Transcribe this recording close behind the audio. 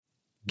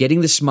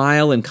Getting the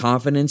smile and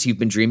confidence you've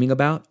been dreaming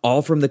about,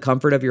 all from the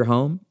comfort of your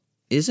home,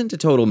 isn't a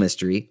total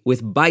mystery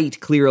with Bite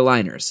Clear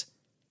Aligners.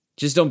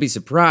 Just don't be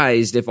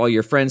surprised if all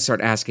your friends start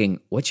asking,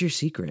 "What's your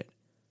secret?"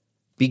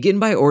 Begin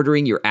by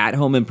ordering your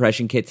at-home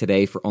impression kit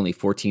today for only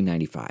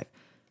 $14.95.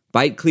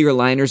 Bite Clear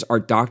Aligners are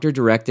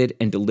doctor-directed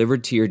and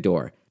delivered to your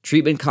door.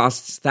 Treatment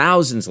costs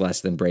thousands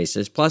less than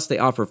braces, plus they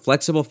offer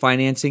flexible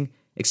financing,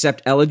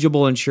 accept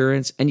eligible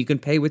insurance, and you can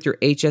pay with your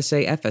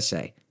HSA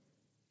FSA.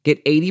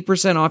 Get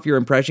 80% off your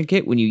impression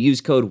kit when you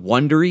use code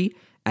WONDERY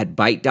at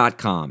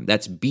Byte.com.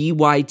 That's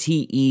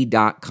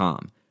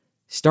BYTE.com.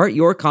 Start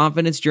your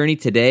confidence journey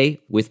today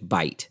with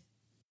Byte.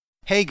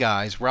 Hey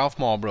guys, Ralph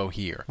Marlboro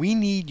here. We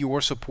need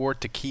your support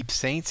to keep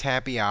Saints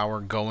Happy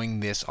Hour going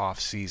this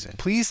off-season.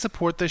 Please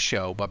support the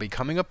show by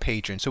becoming a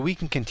patron so we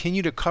can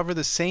continue to cover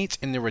the Saints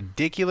in the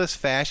ridiculous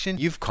fashion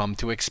you've come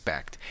to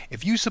expect.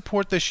 If you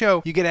support the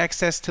show, you get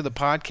access to the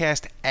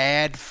podcast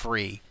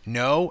ad-free.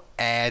 No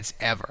ads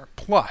ever.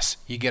 Plus,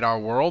 you get our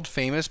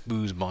world-famous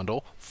booze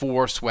bundle,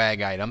 4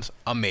 swag items,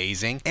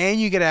 amazing,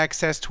 and you get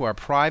access to our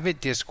private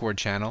Discord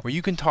channel where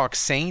you can talk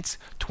Saints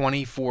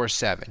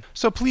 24/7.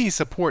 So please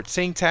support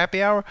Saints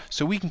Happy Hour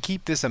so we can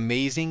keep this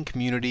amazing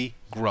community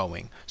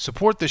growing.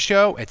 Support the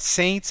show at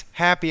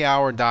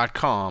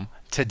saintshappyhour.com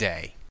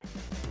today.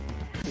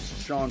 This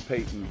is Sean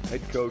Payton,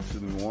 head coach of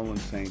the New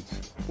Orleans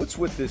Saints. What's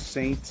with this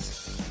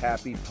Saints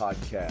Happy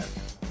podcast?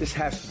 This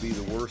has to be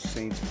the worst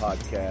Saints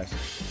podcast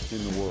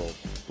in the world.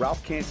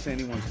 Ralph can't say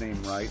anyone's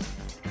name right.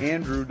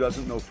 Andrew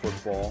doesn't know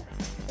football.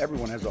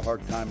 Everyone has a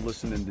hard time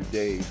listening to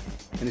Dave.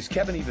 And is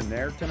Kevin even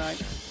there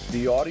tonight?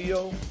 The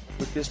audio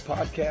with this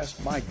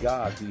podcast, my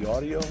God, the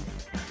audio,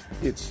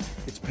 it's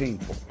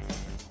painful.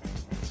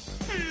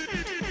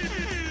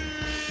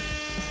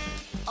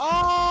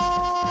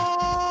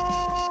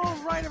 All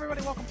right,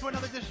 everybody, welcome to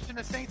another edition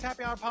of Saints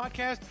Happy Hour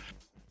podcast.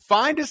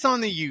 Find us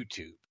on the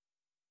YouTube.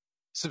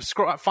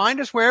 Subscribe. Find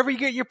us wherever you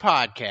get your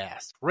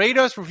podcast. Rate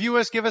us, review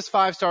us, give us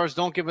 5 stars.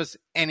 Don't give us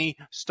any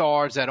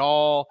stars at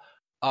all.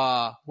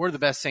 We're the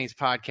best Saints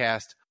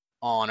podcast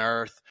on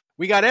earth.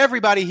 We got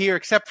everybody here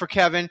except for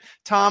Kevin.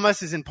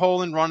 Thomas is in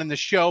Poland running the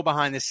show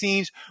behind the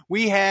scenes.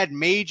 We had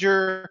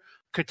major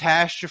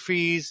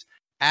catastrophes,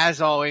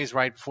 as always,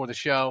 right before the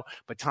show.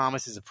 But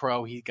Thomas is a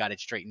pro. He got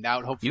it straightened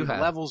out. Hopefully the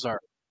levels are...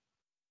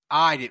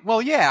 I did.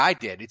 Well, yeah, I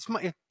did. It's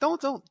my,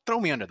 don't throw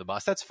me under the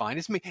bus. That's fine.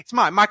 It's me. It's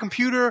my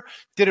computer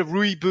did a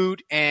reboot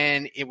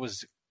and it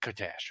was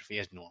catastrophe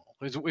as normal.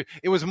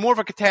 It was more of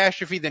a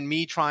catastrophe than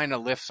me trying to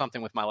lift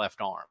something with my left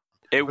arm.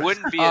 It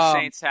wouldn't be a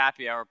Saints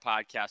Happy Hour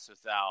podcast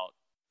without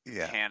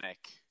panic.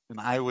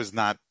 And I was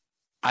not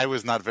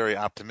very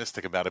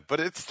optimistic about it, but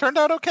it's turned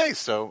out okay.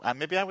 So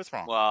maybe I was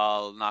wrong.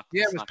 Well,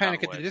 it was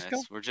Panic at the Disco.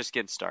 We're just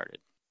getting started.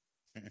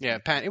 Yeah,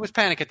 it was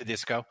Panic at the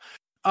Disco.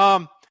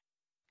 I'm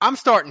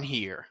starting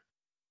here.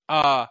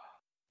 I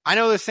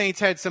know the Saints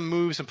had some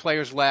moves, some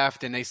players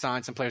left, and they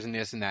signed some players in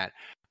this and that.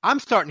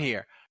 I'm starting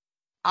here.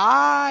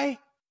 I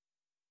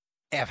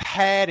have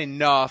had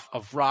enough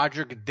of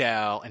Roger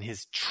Goodell and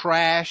his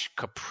trash,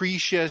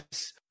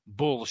 capricious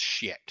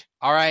bullshit.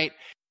 All right?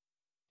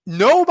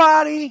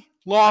 Nobody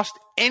lost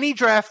any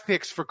draft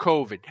picks for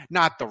COVID.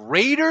 Not the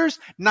Raiders,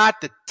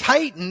 not the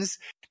Titans,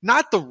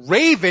 not the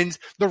Ravens.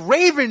 The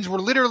Ravens were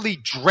literally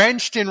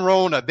drenched in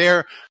Rona.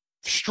 Their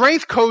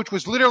strength coach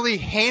was literally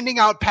handing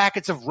out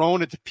packets of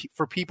Rona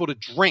for people to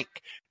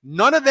drink.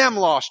 None of them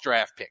lost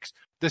draft picks.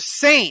 The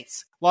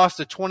Saints lost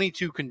a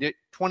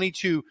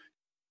 2022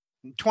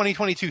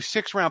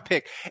 6th-round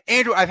pick.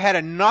 Andrew, I've had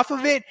enough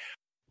of it.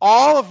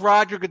 All of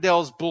Roger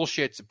Goodell's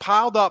bullshit's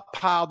piled up.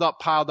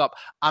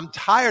 I'm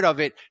tired of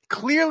it.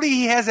 Clearly,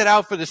 he has it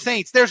out for the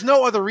Saints. There's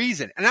no other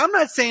reason. And I'm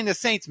not saying the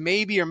Saints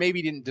maybe or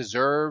maybe didn't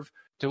deserve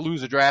to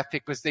lose a draft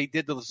pick because they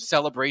did the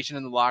celebration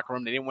in the locker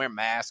room. They didn't wear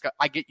masks.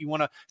 I get you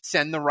want to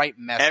send the right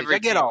message. Every I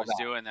get team all was that.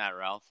 doing that,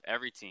 Ralph.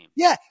 Every team.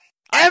 Yeah,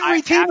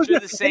 every team was after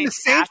the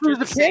Saints. After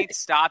the pick. Saints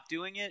stopped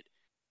doing it,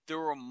 there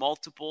were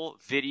multiple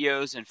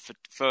videos and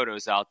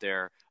photos out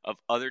there of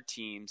other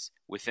teams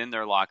within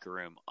their locker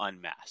room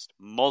unmasked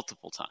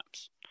multiple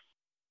times.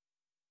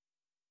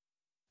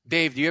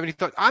 Dave, do you have any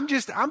thoughts? I'm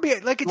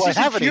being like, it's Do just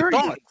I have any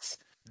infuriating. thoughts?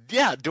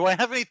 Yeah, do I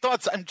have any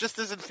thoughts? I'm just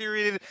as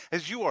infuriated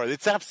as you are.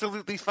 It's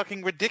absolutely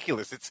fucking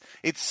ridiculous.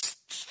 It's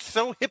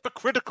so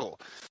hypocritical.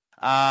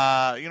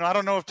 I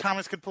don't know if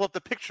Thomas could pull up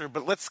the picture,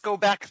 but let's go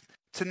back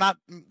to not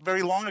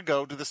very long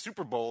ago to the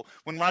Super Bowl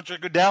when Roger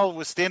Goodell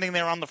was standing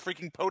there on the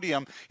freaking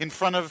podium in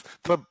front of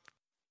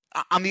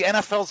on the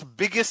NFL's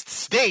biggest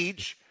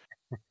stage,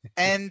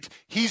 and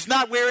he's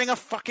not wearing a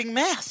fucking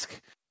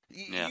mask.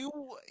 Yeah.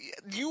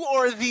 You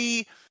are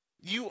the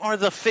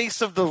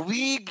face of the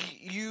league.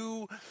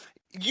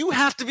 You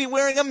have to be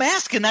wearing a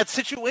mask in that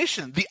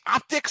situation. The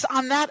optics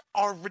on that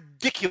are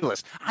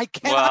ridiculous. I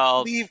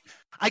cannot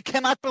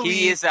believe.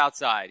 He is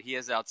outside. He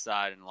is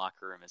outside, and the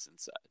locker room is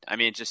inside. I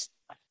mean, just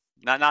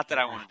not that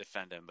I want to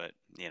defend him, but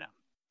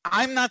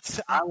I'm not.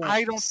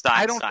 I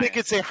don't think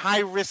it's a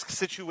high risk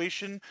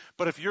situation.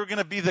 But if you're going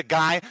to be the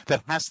guy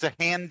that has to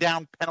hand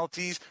down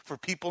penalties for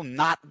people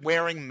not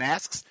wearing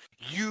masks,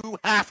 you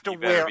have to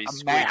wear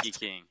a mask.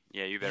 King.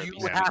 Yeah, you better be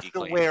You have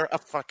to wear a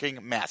fucking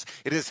mask.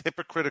 It is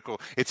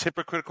hypocritical. It's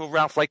hypocritical,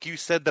 Ralph. Like you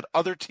said, that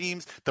other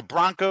teams, the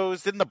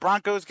Broncos, didn't the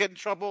Broncos get in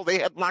trouble? They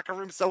had locker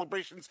room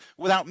celebrations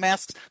without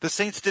masks. The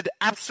Saints did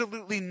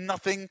absolutely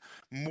nothing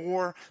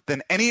more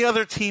than any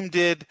other team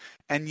did,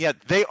 and yet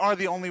they are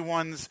the only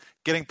ones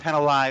getting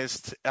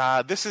penalized.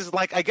 This is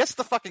like, I guess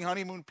the fucking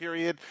honeymoon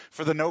period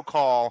for the no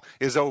call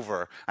is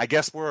over. I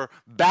guess we're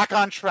back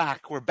on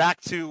track. We're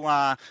back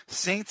to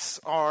Saints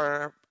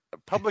are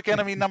public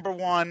enemy number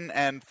one,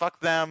 and fuck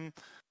them.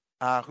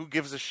 Who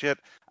gives a shit?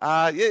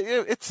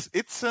 It's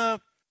a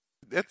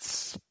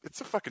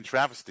fucking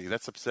travesty.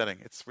 That's upsetting.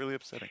 It's really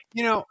upsetting.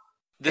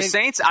 The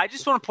Saints. I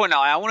just want to point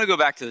out. I want to go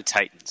back to the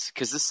Titans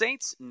because the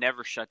Saints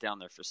never shut down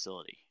their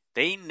facility.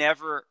 They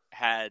never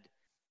had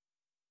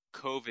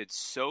COVID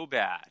so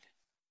bad.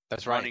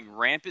 That's right. Running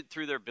rampant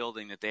through their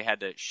building that they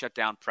had to shut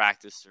down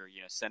practice or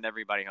send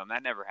everybody home.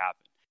 That never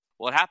happened.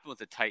 Well, it happened with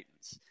the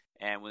Titans,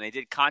 and when they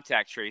did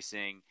contact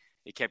tracing,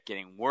 it kept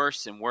getting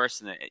worse and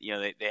worse, and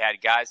they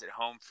had guys at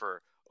home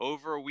for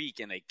over a week,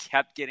 and they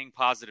kept getting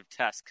positive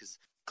tests because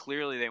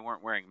clearly they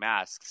weren't wearing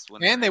masks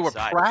when they were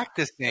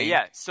practicing.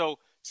 Yeah, so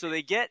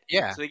they get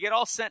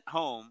all sent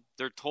home.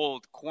 They're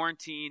told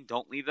quarantine,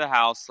 don't leave the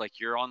house,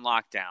 like you're on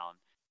lockdown,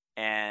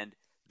 and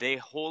they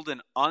hold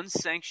an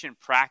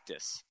unsanctioned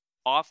practice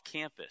off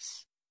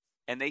campus,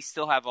 and they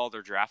still have all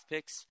their draft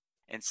picks.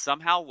 And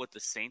somehow, what the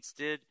Saints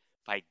did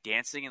by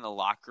dancing in the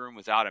locker room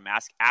without a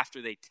mask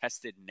after they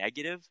tested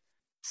negative.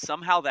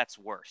 Somehow that's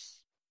worse.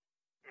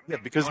 Yeah,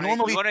 because you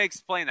want to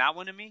explain that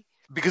one to me?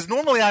 Because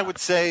normally I would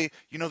say,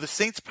 the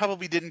Saints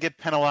probably didn't get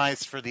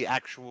penalized for the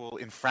actual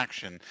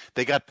infraction.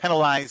 They got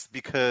penalized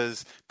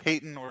because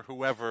Peyton or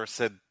whoever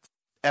said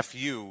 "F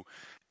you,"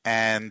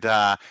 and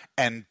they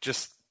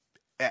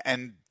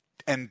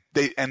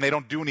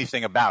don't do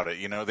anything about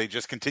it. They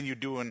just continue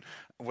doing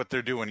what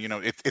they're doing.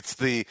 It's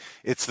the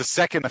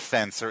second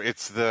offense, or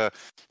it's the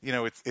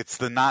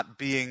not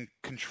being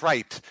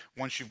contrite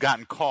once you've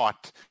gotten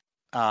caught.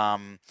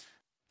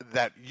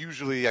 That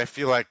usually I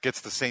feel like gets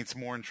the Saints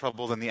more in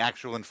trouble than the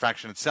actual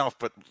infraction itself.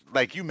 But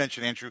like you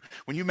mentioned, Andrew,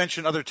 when you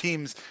mention other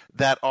teams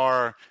that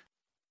are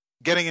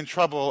getting in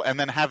trouble and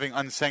then having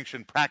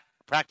unsanctioned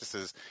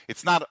practices,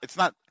 it's not.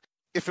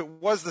 If it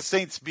was the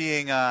Saints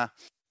being, if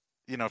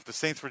the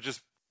Saints were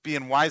just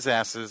being wise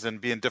asses and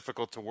being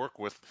difficult to work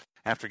with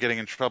after getting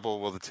in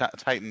trouble, well, the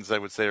Titans, I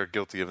would say, are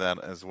guilty of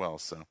that as well.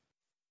 So.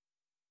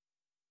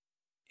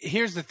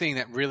 Here's the thing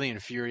that really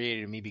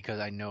infuriated me, because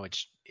I know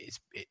it's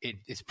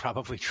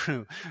probably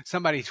true.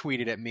 Somebody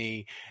tweeted at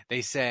me.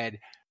 They said,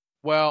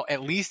 well,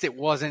 at least it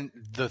wasn't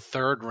the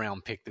third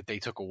round pick that they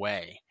took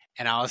away.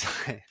 And I was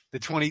like, the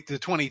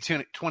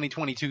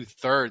 2022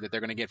 third that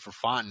they're going to get for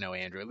Fontenot,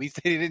 Andrew. At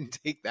least they didn't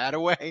take that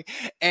away.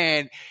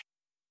 And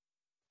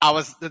I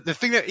was the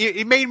thing that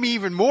it made me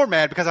even more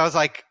mad, because I was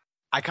like,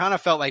 I kind of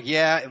felt like,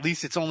 yeah, at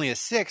least it's only a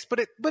 6.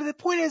 But the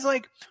point is,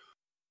 like,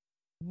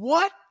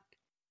 what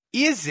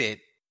is it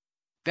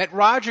that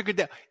Roger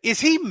Goodell, is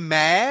he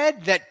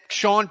mad that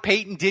Sean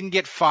Payton didn't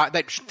get fired,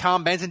 that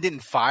Tom Benson didn't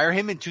fire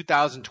him in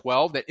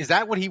 2012? Is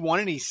that what he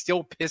wanted? And he's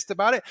still pissed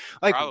about it?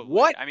 Like, probably.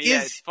 What? I mean,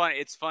 yeah, it's funny.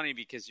 It's funny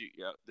because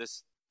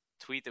this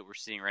tweet that we're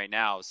seeing right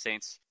now,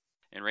 Saints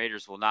and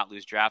Raiders will not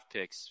lose draft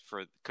picks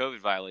for COVID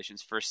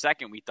violations. For a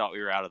second, we thought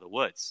we were out of the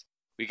woods.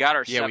 We got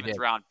our 7th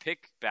round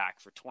pick back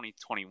for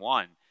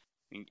 2021.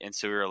 And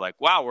so we were like,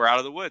 wow, we're out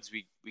of the woods.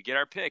 We get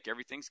our pick.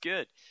 Everything's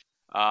good.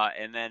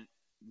 And then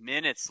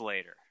minutes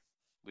later,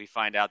 we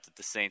find out that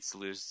the Saints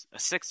lose a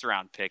 6th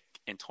round pick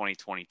in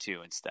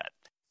 2022 instead.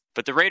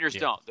 But the Raiders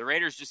don't. The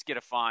Raiders just get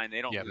a fine.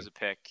 They don't lose a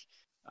pick.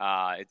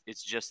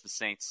 It's just the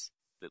Saints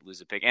that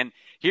lose a pick. And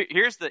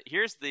here's the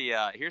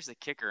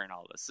kicker in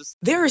all this.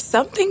 There are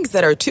some things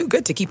that are too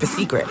good to keep a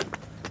secret.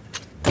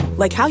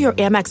 Like how your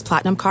Amex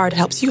Platinum card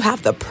helps you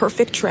have the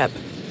perfect trip.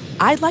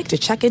 I'd like to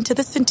check into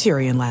the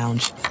Centurion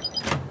Lounge.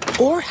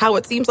 Or how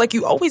it seems like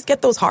you always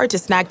get those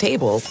hard-to-snag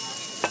tables.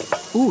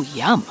 Ooh,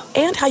 yum.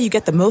 And how you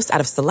get the most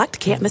out of select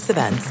can't-miss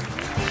events.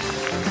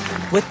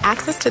 With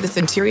access to the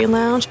Centurion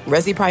Lounge,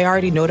 Resi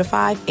Priority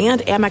Notified,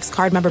 and Amex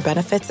card member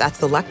benefits at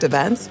select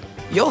events,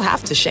 you'll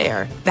have to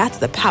share. That's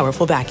the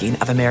powerful backing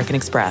of American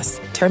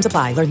Express. Terms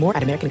apply. Learn more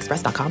at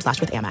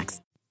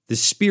americanexpress.com/withAmex. The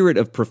spirit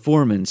of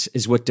performance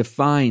is what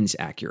defines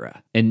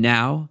Acura. And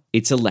now,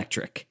 it's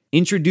electric.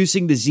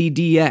 Introducing the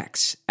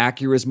ZDX,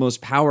 Acura's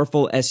most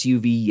powerful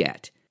SUV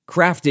yet.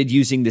 Crafted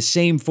using the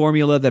same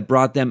formula that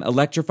brought them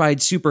electrified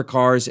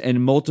supercars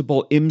and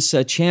multiple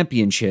IMSA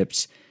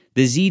championships,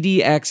 the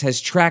ZDX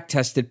has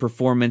track-tested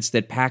performance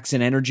that packs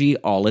an energy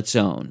all its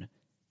own.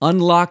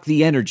 Unlock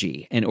the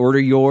energy and order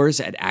yours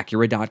at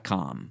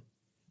Acura.com.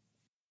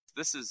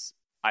 This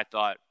I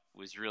thought,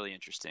 was really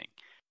interesting.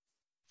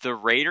 The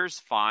Raiders'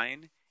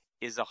 fine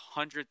is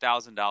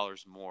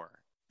 $100,000 more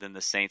than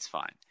the Saints'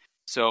 fine.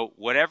 So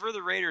whatever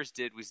the Raiders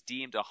did was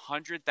deemed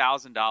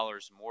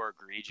 $100,000 more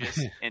egregious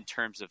in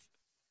terms of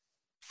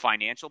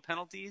financial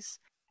penalties,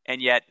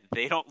 and yet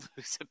they don't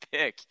lose a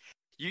pick.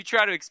 You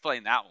try to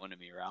explain that one to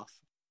me, Ralph.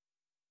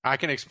 I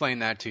can explain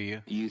that to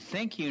you. You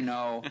think you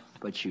know,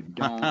 but you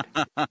don't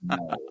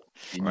know.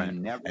 And Right.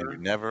 you You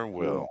never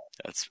will.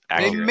 That's They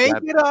accurate. make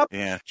it up.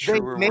 Yeah, They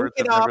truer make words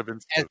it have up never been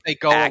as spoken. they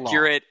go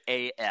Accurate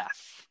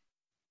AF.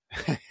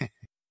 along.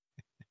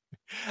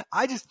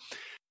 I just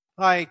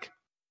like.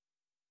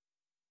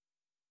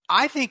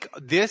 I think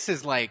this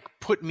is like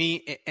put me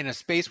in a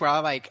space where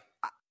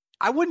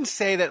I wouldn't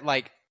say that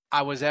like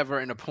I was ever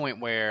in a point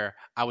where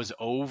I was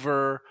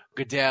over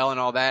Goodell and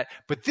all that,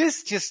 but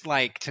this just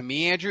like, to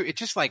me, Andrew, it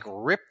just like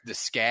ripped the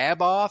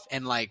scab off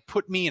and like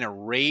put me in a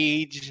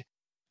rage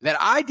that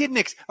I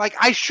didn't like.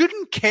 I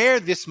shouldn't care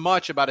this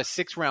much about a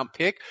 6th-round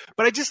pick,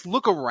 but I just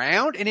look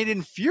around and it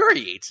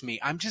infuriates me.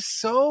 I'm just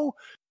so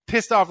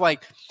pissed off.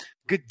 Like,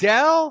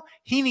 Goodell,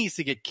 he needs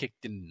to get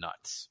kicked in the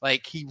nuts.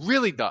 Like, he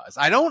really does.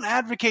 I don't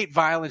advocate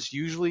violence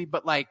usually,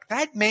 but like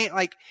that man,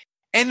 like,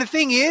 and the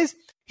thing is,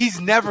 he's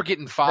never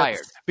getting fired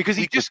because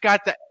he just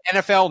got the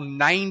NFL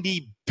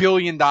 $90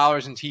 billion in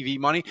TV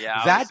money.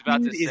 Yeah, that I was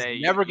about dude to say,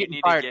 is never you getting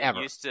need fired to get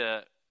ever. used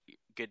to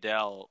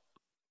Goodell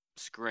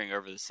screwing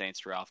over the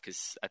Saints, Ralph,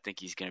 because I think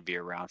he's going to be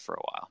around for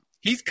a while.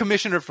 He's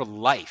commissioner for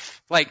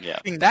life. Like, Yeah.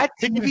 that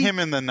Kicking TV him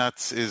in the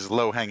nuts is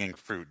low-hanging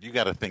fruit. You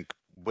got to think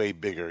way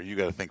bigger. You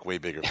got to think way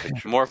bigger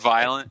picture. More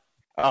violent.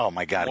 Oh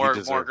my God, More he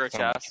deserves so much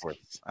grotesque.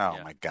 worse. Oh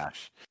Yeah. my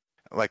gosh.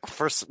 Like,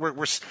 first,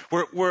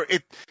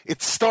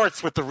 it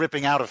starts with the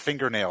ripping out of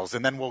fingernails,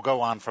 and then we'll go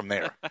on from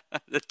there.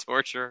 The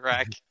torture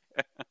rack.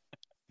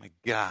 My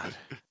God.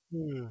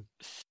 Yeah,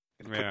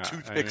 Put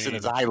toothpicks I in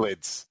his mean-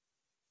 eyelids.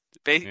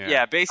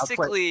 Yeah.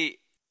 Basically,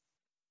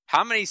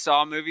 how many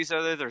Saw movies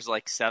are there? There's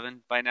like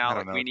 7 by now. I don't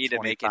Like, know, we need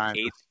to make an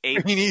 25.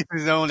 eighth. He needs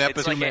his own It's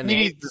episode. like an He 8th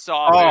needs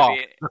Saw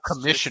movie. the It's just-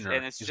 commissioner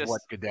and it's is just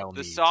what Goodell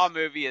the needs. Saw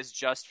movie is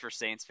just for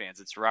Saints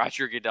fans. It's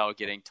Roger Goodell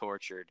getting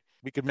tortured.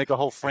 We could make a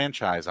whole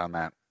franchise on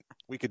that.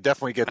 We could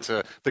definitely get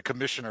to the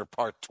Commissioner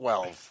Part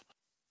 12.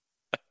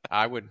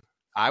 I would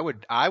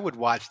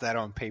watch that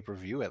on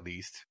pay-per-view at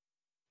least.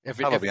 We're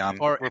probably on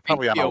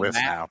a list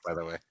now, by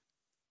the way.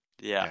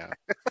 Yeah.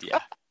 Yeah.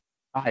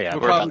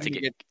 We're about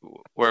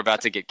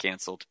to get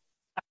canceled.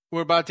 We're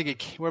about to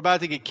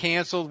get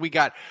canceled. We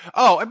got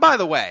and by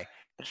the way,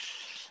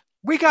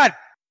 we got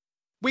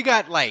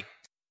like,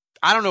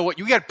 I don't know what,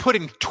 you got put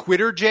in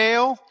Twitter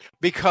jail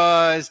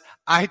because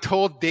I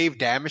told Dave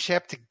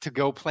Damashek to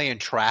go play in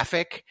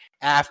traffic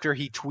after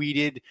he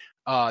tweeted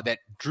that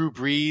Drew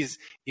Brees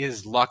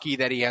is lucky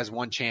that he has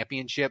one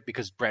championship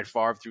because Brett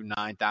Favre threw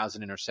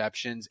 9,000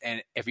 interceptions.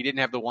 And if he didn't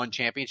have the one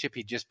championship,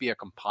 he'd just be a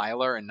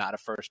compiler and not a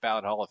first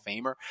ballot Hall of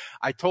Famer.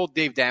 I told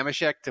Dave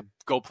Damashek to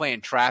go play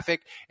in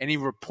traffic, and he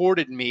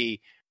reported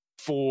me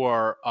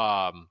for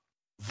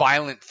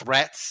violent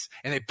threats,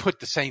 and they put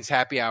the Saints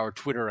Happy Hour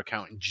Twitter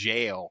account in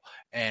jail.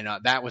 And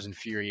that was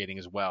infuriating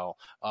as well.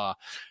 Are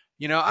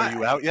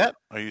you out yet?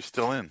 Are you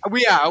still in?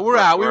 We're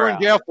out. We were in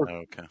jail for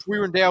Okay. we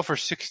were in jail for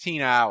 16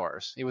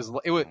 hours. It was Wow.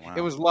 it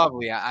was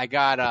lovely. I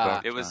got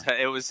It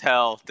was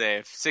hell,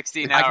 Dave.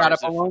 16 I hours got a of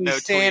bologna no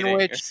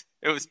sandwich. tweeting.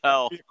 It was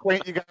hell. You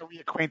got to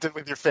reacquainted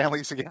with your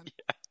families again.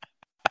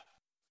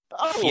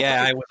 Oh,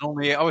 yeah.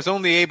 I was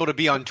only able to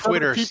be on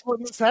Twitter. People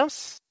in this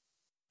house.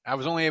 I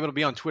was only able to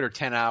be on Twitter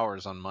 10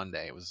 hours on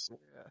Monday. It was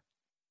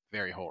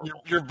very horrible.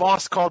 Your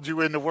boss called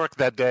you into work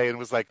that day and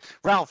was like,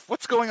 "Ralph,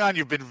 what's going on?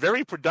 You've been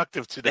very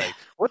productive today.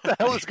 What the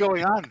hell is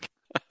going on?"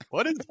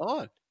 What is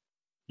on?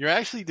 You're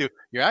actually doing.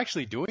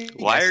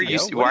 Why are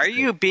SEO?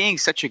 you being being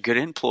such a good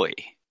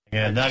employee?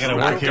 Yeah, not going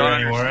to work here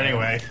anymore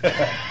anyway.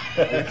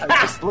 I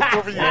just looked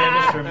over your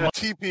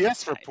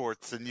TPS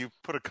reports and you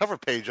put a cover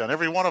page on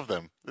every one of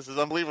them. This is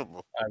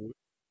unbelievable.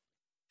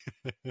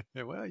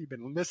 Well, you've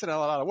been missing a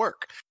lot of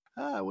work.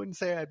 I wouldn't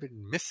say I've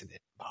been missing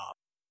it,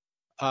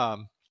 Bob.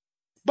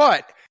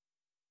 But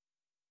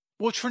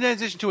we'll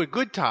transition to a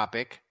good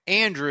topic.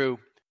 Andrew,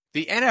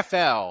 the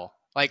NFL,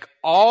 like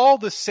all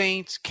the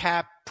Saints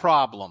cap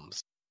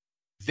problems,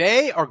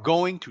 they are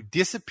going to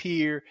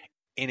disappear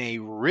in a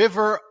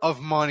river of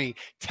money.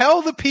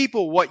 Tell the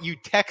people what you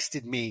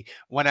texted me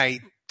when I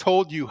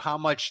told you how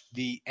much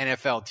the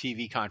NFL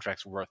TV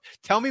contracts were worth.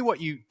 Tell me what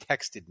you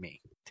texted me.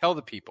 Tell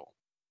the people.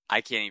 I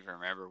can't even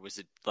remember. Was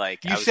it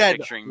like You I was said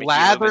picturing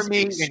lather McEwen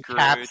me being in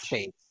cap Scrooge?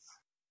 space.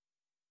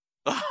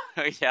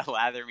 Yeah,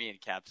 lather me in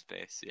cap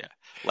space. Yeah,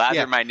 lather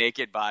Yeah. my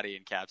naked body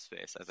in cap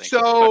space. I think.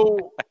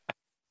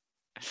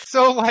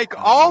 So like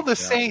all the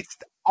Saints,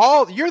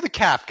 you're the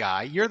cap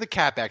guy, you're the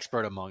cap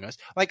expert among us.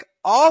 Like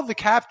all the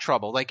cap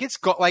trouble, like it's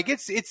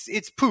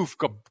poof,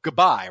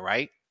 goodbye,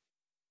 right?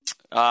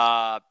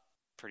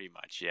 Pretty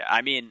much. Yeah.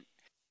 I mean,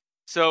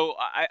 so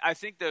I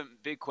think the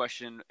big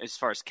question as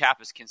far as cap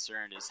is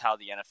concerned is how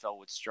the NFL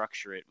would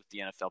structure it with the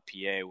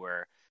NFLPA,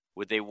 where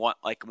would they want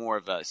like more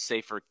of a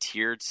safer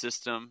tiered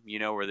system,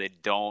 where they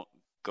don't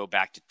go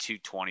back to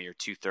 220 or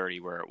 230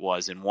 where it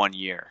was in 1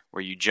 year,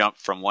 where you jump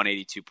from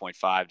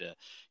 182.5 to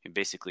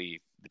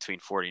basically between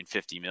 40 and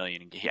 50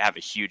 million and have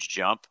a huge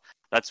jump.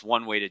 That's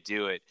one way to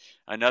do it.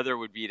 Another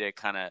would be to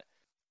kind of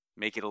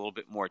make it a little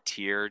bit more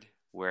tiered,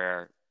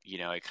 where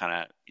it kind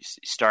of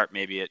start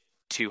maybe at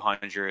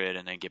 200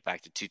 and then get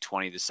back to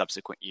 220 the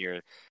subsequent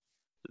year.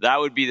 That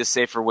would be the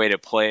safer way to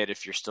play it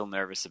if you're still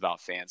nervous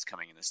about fans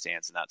coming in the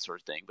stands and that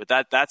sort of thing. But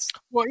that's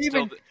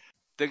even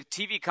the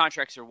TV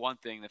contracts are one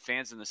thing. The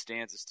fans in the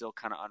stands is still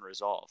kind of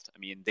unresolved. I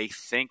mean, they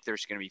think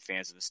there's going to be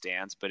fans in the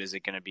stands, but is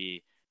it going to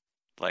be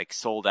like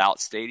sold out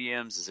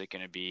stadiums? Is it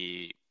going to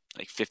be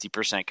like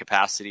 50%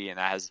 capacity? And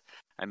that has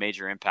a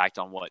major impact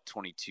on what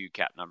 22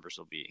 cap numbers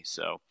will be.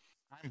 So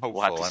I'm hopeful.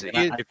 We'll have to see.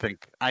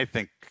 I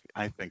think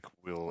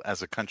we'll,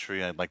 as a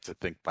country, I'd like to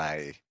think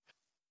by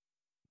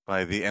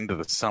the end of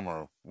the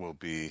summer we'll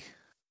be.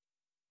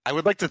 I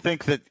would like to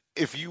think that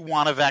if you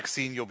want a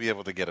vaccine, you'll be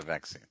able to get a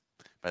vaccine.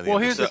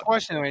 Here's the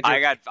question. Andrew.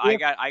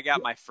 I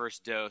got my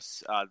first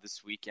dose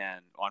this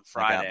weekend on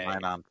Friday. I got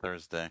mine on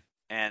Thursday.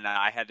 And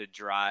I had to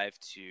drive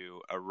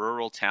to a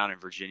rural town in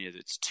Virginia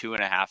that's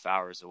 2.5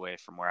 hours away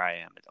from where I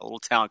am. A little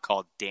town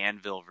called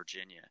Danville,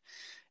 Virginia.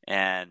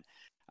 And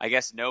I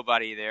guess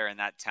nobody there in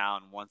that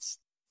town wants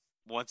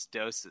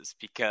doses,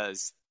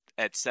 because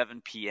at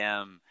 7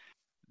 p.m.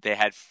 they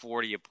had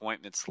 40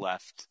 appointments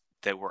left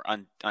that were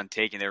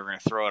untaken. They were going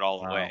to throw it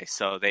all away.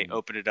 So they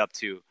opened it up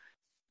to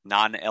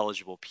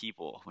non-eligible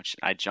people, which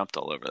I jumped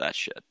all over that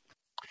shit.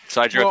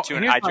 So I drove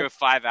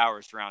 5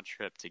 hours round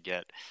trip to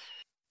get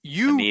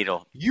a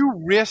needle.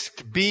 You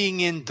risked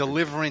being in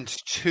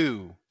Deliverance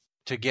 2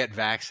 to get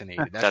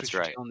vaccinated. That's what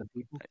right. Telling the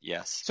people?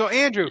 Yes. So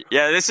Andrew,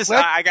 this is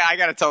I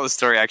got to tell the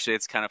story. Actually,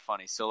 it's kind of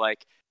funny. So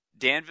like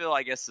Danville,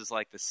 I guess, is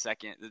like the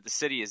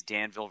city is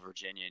Danville,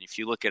 Virginia, and if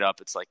you look it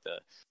up, it's like the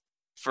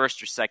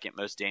first or second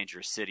most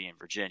dangerous city in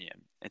Virginia.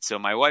 And so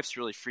my wife's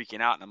really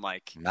freaking out, and I'm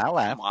like,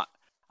 come on.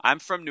 I'm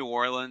from New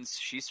Orleans.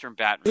 She's from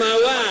Baton Rouge.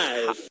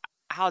 My wife.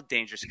 How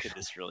dangerous could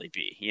this really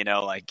be?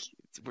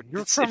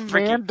 You're from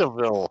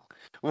Mandeville.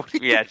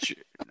 Yeah,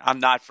 I'm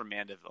not from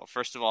Mandeville.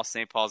 First of all,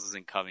 St. Paul's is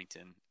in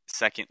Covington.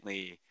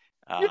 Secondly,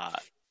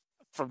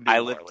 from I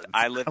lived in New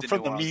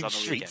Orleans on the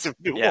streets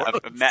weekend. Of New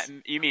Orleans.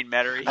 You mean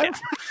Metairie?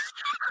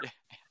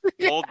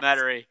 Yeah. Old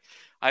Metairie.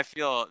 I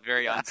feel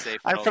very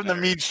unsafe. I'm from the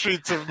mean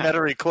streets of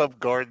Metairie Club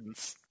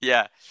Gardens.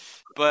 Yeah.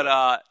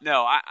 But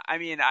no, I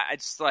mean, I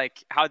just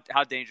like,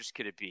 how dangerous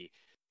could it be?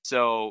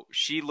 So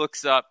she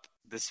looks up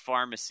this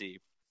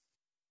pharmacy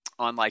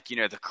on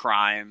the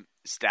crime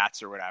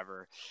stats or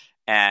whatever,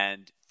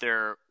 and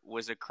there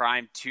was a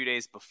crime 2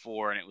 days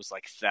before, and it was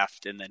like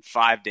theft, and then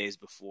 5 days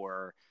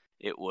before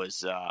it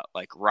was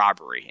like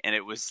robbery, and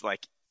it was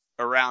like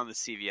around the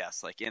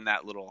CVS, like in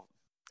that little,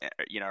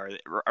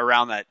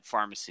 around that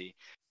pharmacy.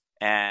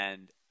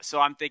 And so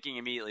I'm thinking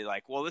immediately,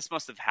 like, well, this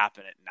must have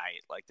happened at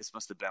night. Like, this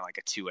must have been like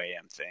a 2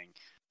 a.m. thing.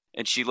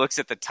 And she looks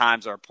at the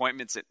times. Our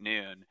appointment's at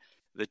noon.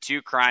 The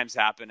two crimes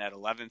happen at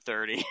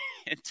 11:30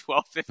 and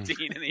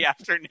 12:15 in the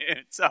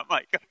afternoon. So I'm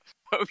like,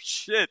 oh,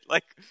 shit.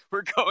 Like,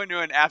 we're going to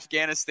an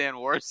Afghanistan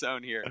war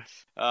zone here.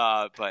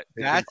 But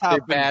that's how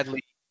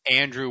badly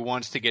Andrew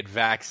wants to get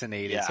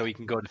vaccinated so he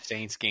can go to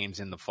Saints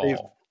games in the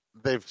fall.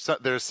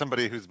 There's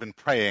somebody who's been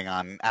preying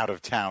on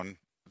out-of-town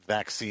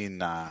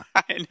vaccine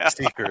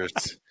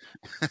seekers.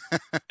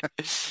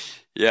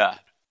 Yeah.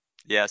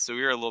 So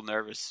we were a little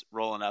nervous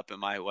rolling up in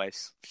my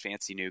wife's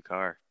fancy new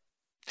car.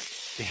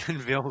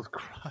 Danville's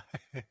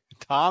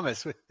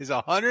Thomas is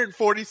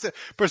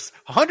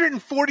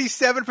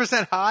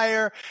 147%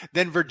 higher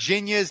than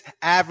Virginia's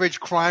average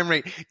crime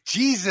rate.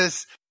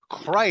 Jesus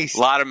Christ! A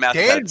lot of meth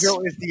heads.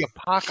 Danville is the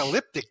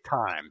apocalyptic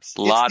times.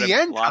 A lot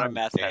of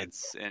meth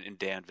heads in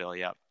Danville.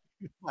 Yep.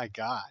 Oh my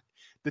God.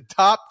 The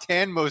top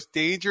 10 most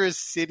dangerous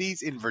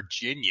cities in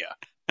Virginia.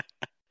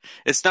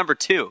 It's number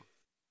 2.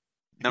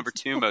 Number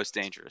 2 most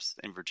dangerous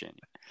in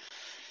Virginia.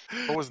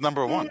 What was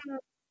number 1?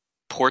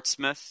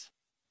 Portsmouth,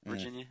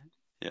 Virginia.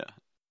 Yeah.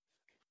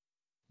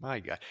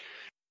 My God.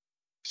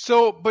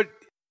 So, but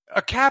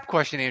a cap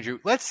question, Andrew.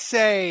 Let's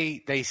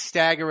say they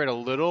stagger it a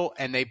little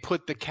and they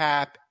put the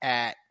cap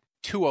at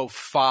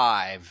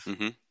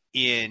 205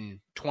 in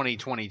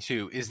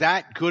 2022. Is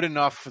that good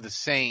enough for the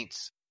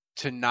Saints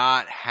to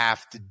not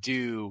have to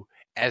do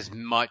as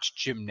much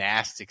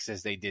gymnastics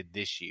as they did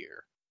this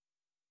year?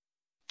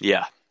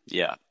 Yeah.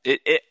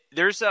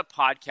 There's a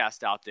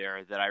podcast out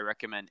there that I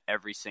recommend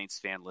every Saints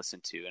fan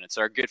listen to, and it's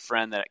our good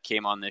friend that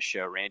came on this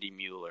show, Randy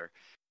Mueller.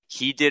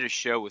 He did a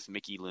show with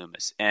Mickey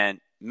Loomis, and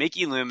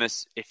Mickey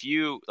Loomis, if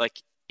you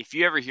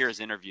ever hear his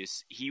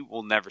interviews, he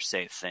will never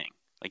say a thing.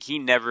 Like, he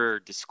never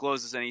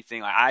discloses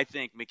anything. Like, I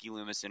think Mickey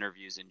Loomis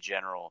interviews in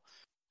general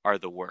are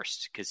the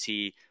worst because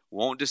he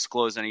won't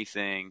disclose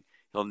anything.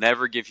 He'll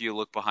never give you a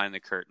look behind the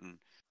curtain.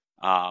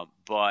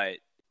 But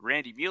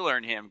Randy Mueller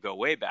and him go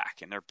way back,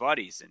 and they're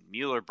buddies. And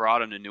Mueller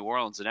brought him to New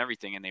Orleans and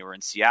everything, and they were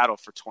in Seattle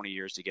for 20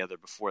 years together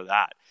before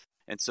that.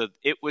 And so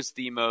it was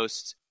the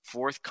most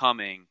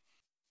forthcoming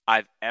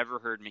I've ever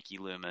heard Mickey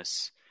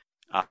Loomis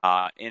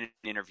in an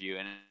interview.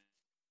 And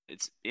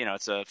it's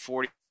a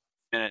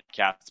 40-minute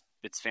cap.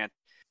 It's fantastic.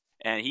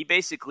 And he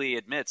basically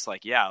admits,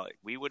 like, yeah, like,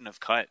 we wouldn't have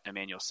cut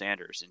Emmanuel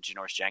Sanders and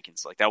Janoris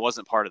Jenkins. Like, that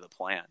wasn't part of the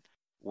plan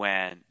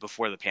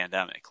before the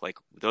pandemic. Like,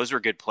 those were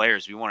good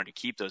players. We wanted to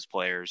keep those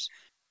players,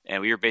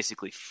 and we were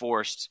basically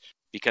forced,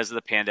 because of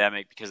the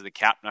pandemic, because of the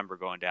cap number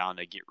going down,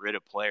 to get rid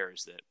of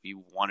players that we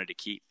wanted to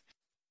keep.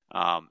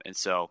 And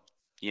so,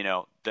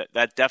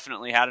 that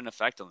definitely had an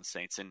effect on the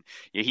Saints. And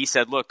he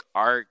said, look,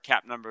 our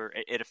cap number,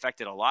 it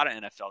affected a lot of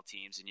NFL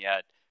teams, and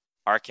yet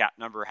our cap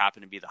number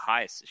happened to be the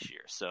highest this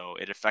year. So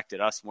it affected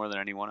us more than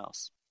anyone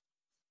else.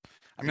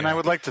 I mean, I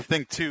would like to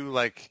think too,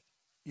 like,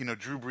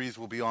 Drew Brees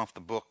will be off the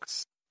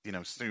books,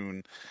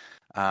 soon.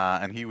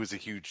 And he was a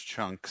huge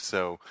chunk.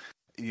 So,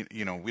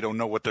 we don't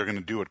know what they're going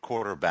to do at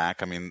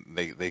quarterback. I mean,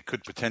 they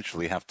could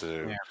potentially have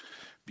to,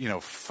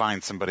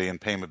 find somebody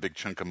and pay him a big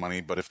chunk of money.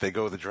 But if they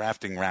go the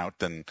drafting route,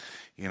 then,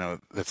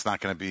 that's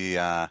not going to be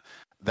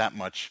that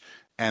much.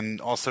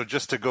 And also,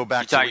 just to go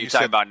back to what you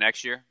talking said about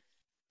next year.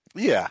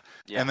 Yeah.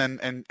 And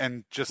then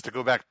and just to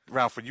go back,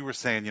 Ralph, what you were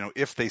saying,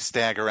 if they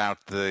stagger out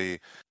the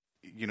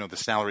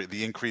salary,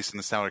 the increase in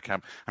the salary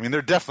cap, I mean,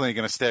 they're definitely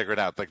going to stagger it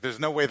out. Like, there's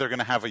no way they're going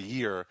to have a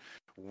year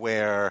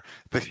where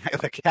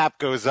the cap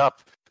goes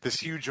up this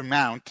huge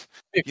amount,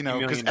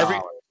 because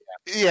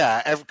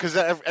because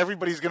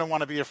everybody's going to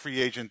want to be a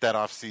free agent that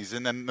off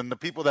season, and then the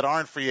people that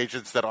aren't free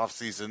agents that off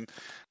season,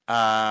 who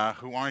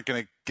aren't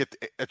going to get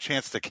a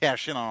chance to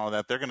cash in on all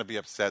that, they're going to be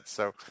upset.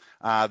 So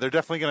they're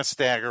definitely going to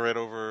stagger it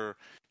over,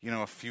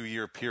 a few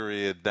year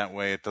period. That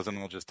way it doesn't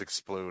all just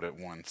explode at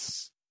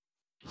once.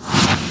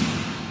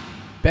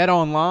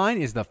 BetOnline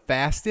is the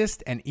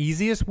fastest and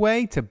easiest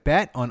way to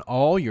bet on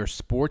all your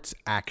sports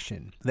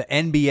action. The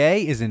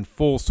NBA is in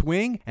full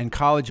swing, and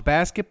college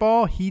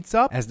basketball heats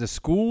up as the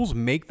schools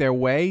make their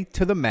way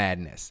to the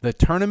madness. The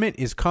tournament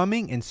is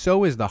coming, and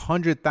so is the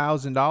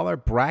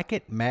 $100,000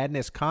 Bracket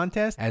Madness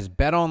contest, as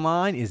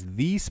BetOnline is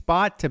the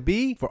spot to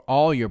be for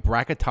all your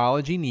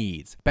bracketology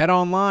needs.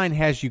 BetOnline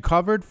has you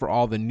covered for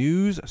all the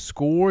news,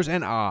 scores,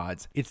 and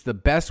odds. It's the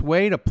best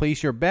way to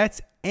place your bets,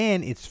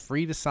 and it's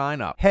free to sign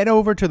up. Head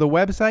over to the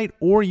website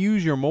or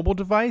use your mobile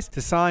device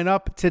to sign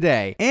up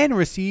today and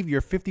receive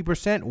your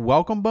 50%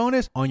 welcome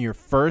bonus on your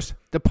first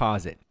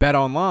deposit.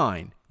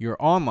 BetOnline, your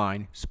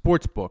online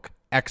sportsbook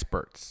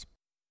experts.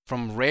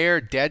 From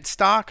rare dead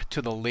stock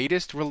to the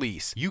latest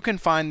release, you can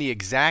find the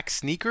exact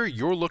sneaker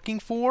you're looking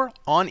for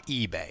on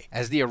eBay.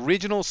 As the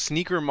original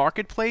sneaker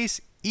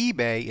marketplace,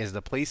 eBay is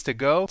the place to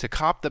go to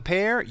cop the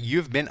pair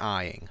you've been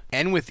eyeing.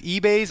 And with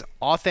eBay's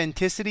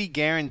authenticity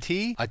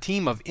guarantee, a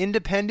team of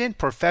independent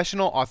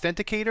professional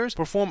authenticators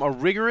perform a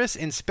rigorous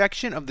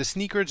inspection of the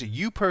sneakers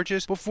you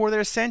purchase before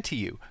they're sent to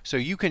you, so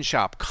you can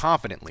shop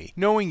confidently,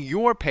 knowing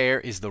your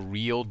pair is the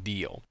real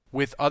deal.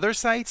 With other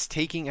sites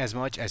taking as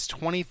much as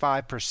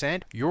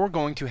 25%, you're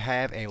going to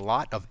have a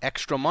lot of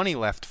extra money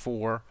left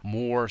for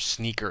more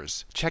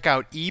sneakers. Check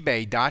out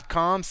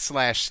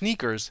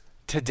ebay.com/sneakers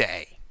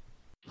today.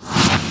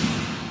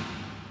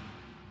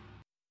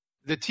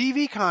 The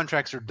TV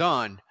contracts are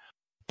done,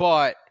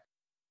 but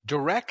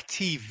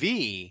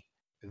DirecTV,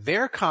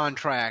 their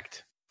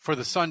contract for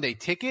the Sunday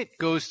ticket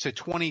goes to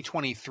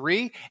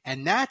 2023,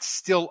 and that's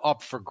still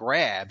up for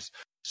grabs.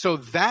 So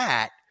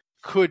that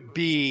could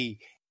be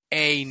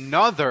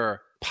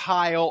another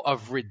pile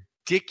of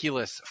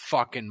ridiculous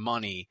fucking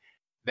money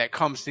that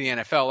comes to the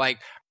NFL. Like,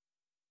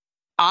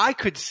 I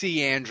could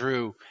see,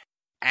 Andrew,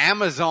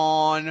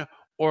 Amazon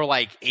or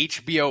like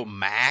HBO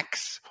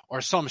Max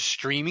or some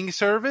streaming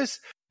service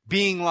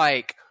being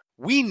like,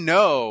 we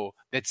know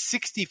that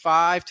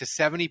 65 to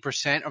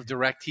 70% of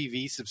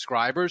DirecTV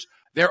subscribers,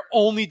 they're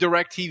only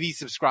DirecTV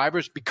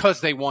subscribers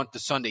because they want the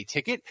Sunday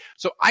ticket.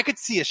 So I could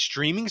see a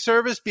streaming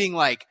service being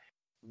like,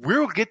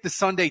 we'll get the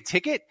Sunday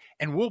ticket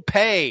and we'll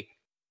pay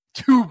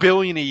 $2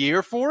 billion a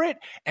year for it,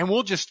 and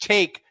we'll just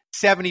take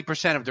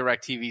 70% of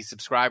DirecTV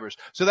subscribers.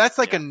 So that's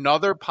like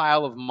another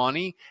pile of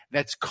money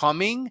that's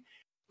coming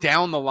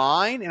down the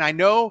line. And I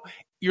know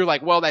you're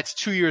like, well, that's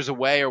 2 years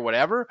away or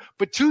whatever,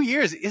 but 2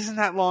 years isn't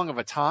that long of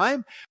a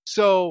time.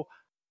 So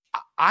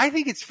I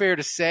think it's fair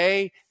to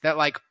say that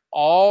like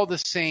all the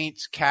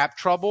Saints cap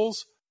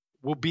troubles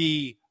will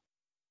be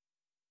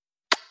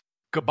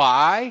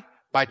goodbye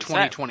by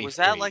 2023. Was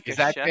that like is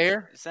that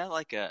fair? Is that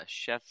like a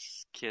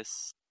chef's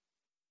kiss?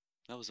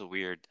 That was a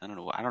weird. I don't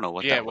know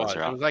what Yeah, that was. It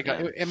was like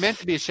it meant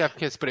to be a chef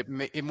kiss, but it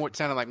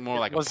sounded like more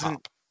like a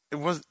pop. It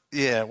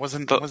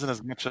wasn't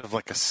as much of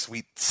like a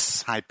sweet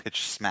high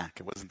pitched smack.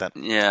 It wasn't that.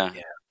 Yeah.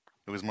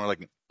 It was more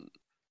like.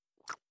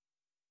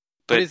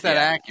 But is that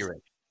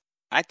accurate?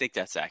 I think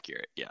that's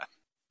accurate. Yeah.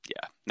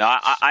 No,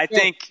 I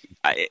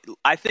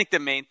think the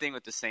main thing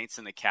with the Saints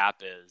and the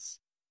cap is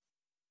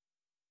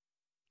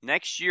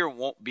next year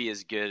won't be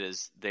as good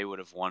as they would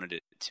have wanted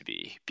it to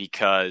be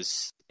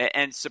because,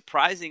 and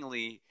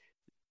surprisingly,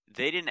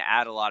 they didn't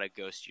add a lot of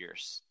ghost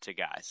years to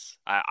guys.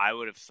 I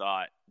would have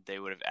thought they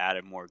would have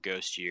added more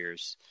ghost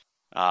years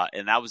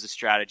And that was a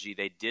strategy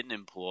they didn't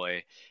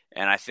employ.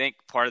 And I think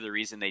part of the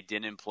reason they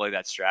didn't employ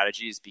that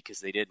strategy is because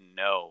they didn't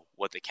know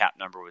what the cap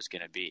number was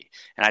going to be.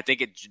 And I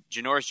think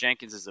Janoris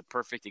Jenkins is a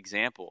perfect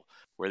example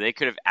where they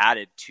could have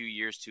added 2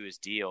 years to his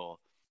deal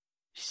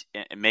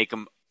and make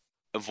him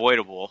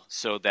avoidable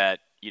so that,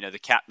 the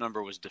cap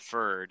number was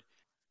deferred.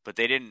 But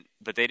they didn't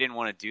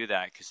want to do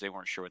that because they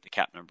weren't sure what the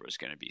cap number was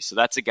going to be. So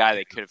that's a guy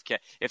they could have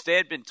kept. If they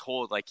had been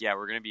told, like, yeah,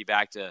 we're going to be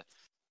back to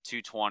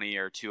 220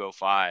 or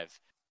 205,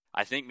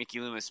 I think Mickey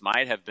Loomis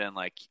might have been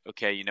like,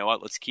 okay, you know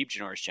what? Let's keep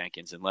Janoris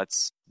Jenkins and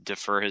let's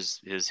defer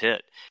his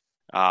hit.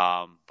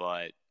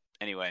 But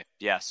anyway,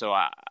 yeah. So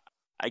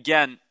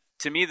again,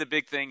 to me, the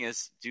big thing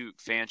is, do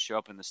fans show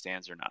up in the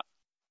stands or not?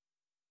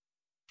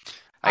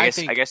 I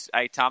guess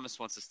Thomas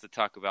wants us to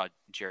talk about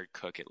Jared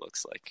Cook. It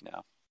looks like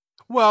now.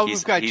 Well,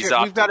 let's talk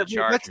about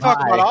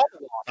all of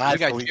them. We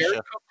got Felicia. Jared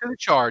Cook to the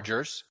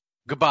Chargers.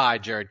 Goodbye,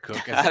 Jared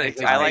Cook.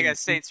 I like a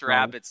Saints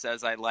Rabbit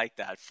says, I like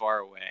that, far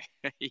away.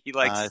 He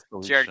likes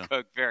Jared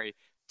Cook very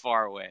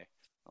far away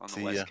on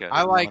the West Coast.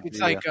 I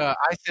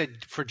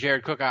said for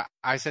Jared Cook,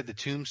 I said the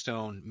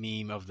tombstone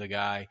meme of the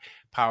guy,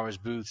 Powers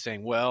Booth,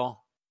 saying,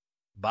 well,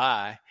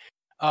 bye.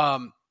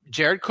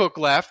 Jared Cook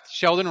left.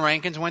 Sheldon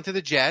Rankins went to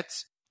the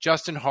Jets.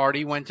 Justin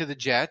Hardy went to the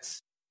Jets.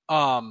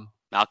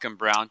 Malcolm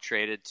Brown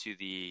traded to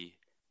the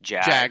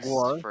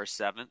Jaguars for a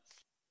 7th.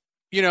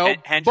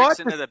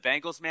 Hendrickson to the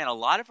Bengals. Man, a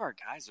lot of our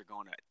guys are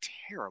going to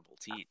terrible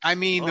teams. I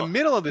mean, the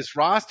middle of this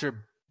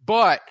roster,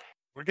 but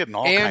we're getting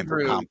all kinds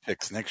of comp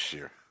picks next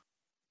year.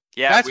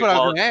 Yeah, that's what I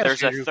was going to ask.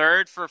 There's a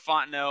 3rd for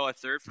Fontenot, a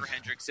 3rd for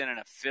Hendrickson, and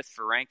a 5th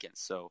for Rankins.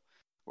 So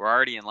we're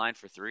already in line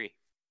for 3.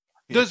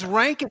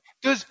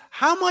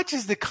 How much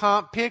is the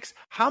comp picks?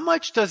 How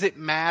much does it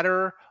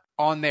matter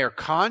on their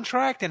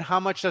contract, and how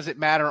much does it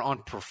matter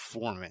on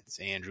performance,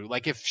 Andrew?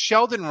 Like, if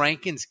Sheldon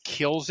Rankins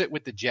kills it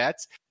with the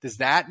Jets, does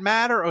that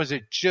matter, or is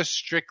it just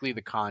strictly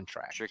the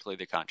contract? Strictly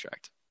the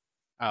contract.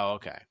 Oh,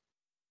 okay.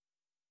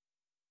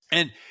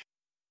 And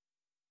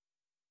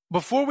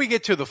before we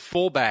get to the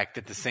fullback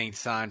that the Saints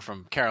signed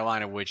from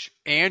Carolina, which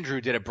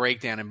Andrew did a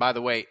breakdown, and by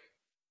the way,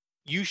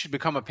 you should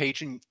become a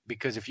patron,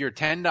 because if you're a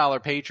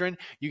 $10 patron,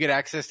 you get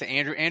access to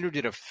Andrew. Andrew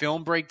did a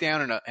film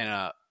breakdown and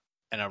a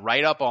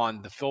write-up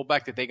on the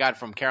fullback that they got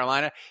from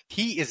Carolina.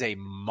 He is a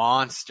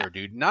monster,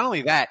 dude. Not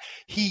only that,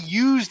 he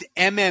used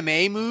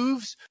MMA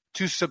moves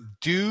to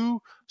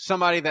subdue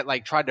somebody that,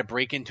 like, tried to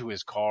break into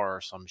his car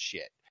or some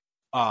shit.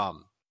 But,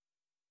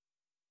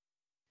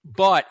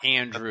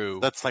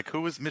 Andrew... That's like,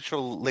 who was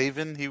Mitchell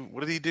Lavin?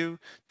 What did he do?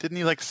 Didn't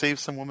he, like, save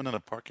some woman in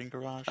a parking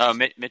garage? Oh,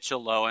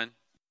 Mitchell Lowen.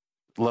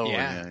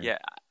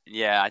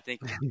 Yeah, I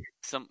think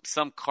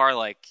some car,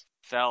 like,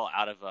 fell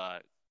out of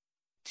a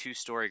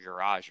 2-story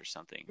garage or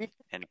something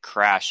and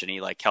crashed, and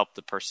he, like, helped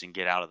the person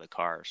get out of the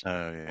car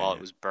while it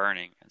was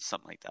burning and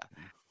something like that.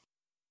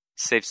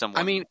 Saved some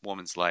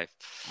woman's life.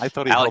 I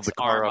thought he held the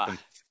car up and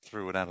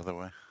threw it out of the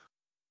way.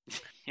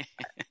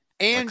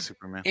 And like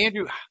Superman.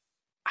 Andrew,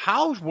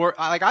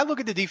 I look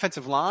at the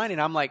defensive line and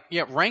I'm like,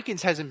 yeah,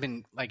 Rankins hasn't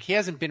been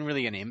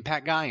really an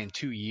impact guy in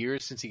 2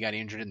 years since he got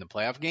injured in the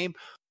playoff game.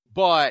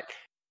 But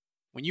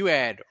when you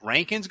add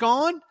Rankins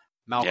gone,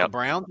 Malcolm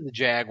Brown to the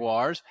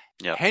Jaguars,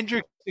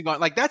 Hendrickson gone.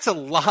 Like, that's a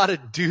lot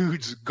of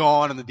dudes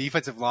gone on the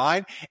defensive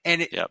line.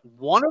 And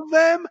one of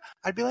them,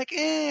 I'd be like,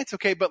 it's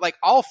okay. But, like,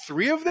 all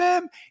 3 of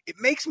them, it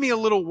makes me a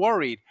little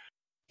worried.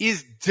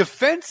 Is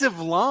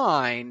defensive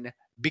line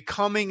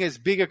becoming as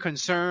big a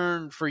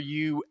concern for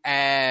you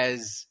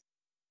as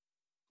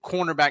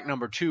cornerback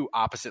number 2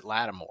 opposite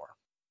Lattimore?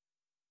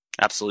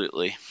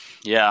 Absolutely.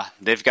 Yeah.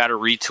 They've got to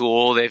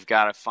retool. They've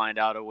got to find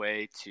out a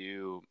way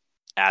to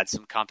add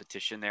some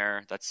competition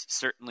there. That's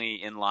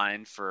certainly in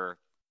line for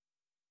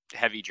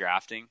heavy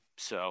drafting.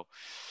 So,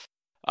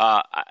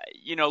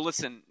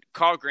 listen,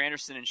 Carl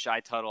Granderson and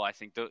Shai Tuttle, I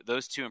think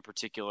those 2 in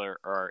particular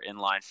are in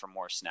line for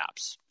more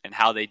snaps. And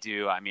how they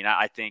do, I mean,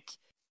 I think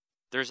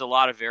there's a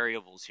lot of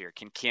variables here.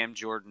 Can Cam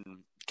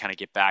Jordan kind of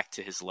get back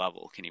to his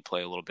level? Can he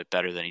play a little bit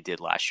better than he did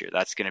last year?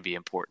 That's going to be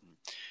important.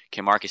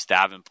 Can Marcus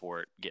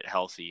Davenport get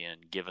healthy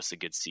and give us a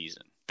good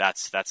season?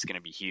 That's going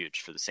to be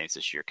huge for the Saints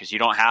this year, because you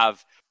don't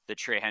have the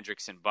Trey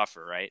Hendrickson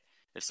buffer, right?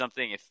 If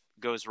something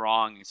goes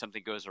wrong and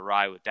something goes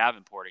awry with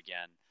Davenport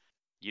again,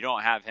 you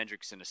don't have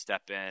Hendrickson to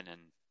step in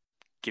and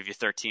give you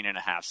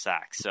 13.5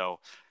 sacks. So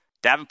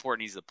Davenport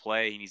needs to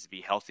play. He needs to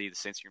be healthy. The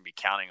Saints are going to be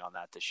counting on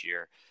that this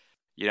year.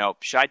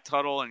 Shai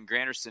Tuttle and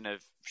Granderson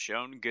have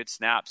shown good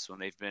snaps when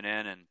they've been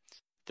in, and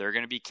they're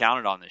going to be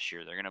counted on this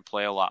year. They're going to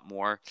play a lot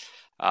more.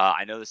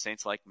 I know the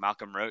Saints like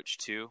Malcolm Roach,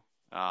 too.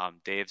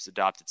 Dave's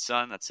adopted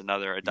son. That's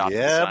another adopted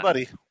son. Yeah,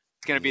 buddy.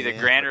 It's going to be the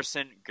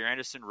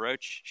Granderson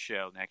Roach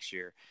show next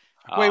year.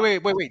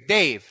 Wait.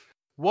 Dave,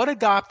 what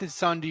adopted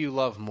son do you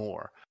love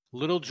more,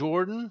 Little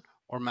Jordan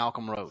or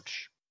Malcolm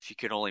Roach? If you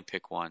could only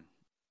pick one.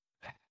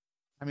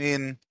 I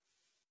mean,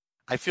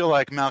 I feel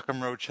like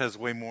Malcolm Roach has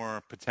way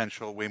more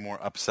potential, way more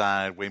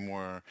upside, way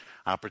more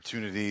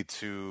opportunity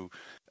to,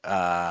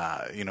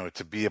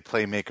 to be a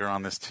playmaker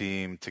on this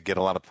team, to get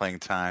a lot of playing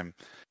time.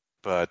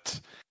 But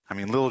I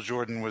mean, Lil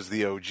Jordan was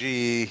the OG.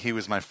 He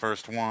was my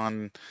first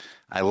one.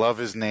 I love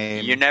his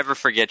name. You never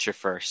forget your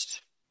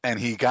first. And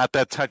he got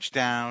that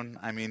touchdown.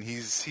 I mean,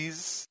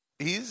 he's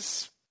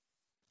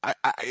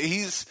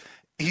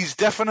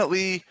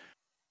definitely,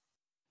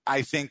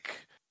 I think,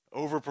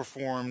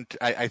 overperformed.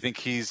 I think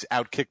he's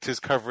outkicked his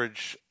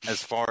coverage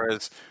as far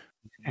as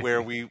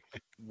where we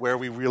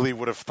really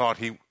would have thought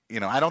he.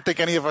 I don't think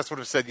any of us would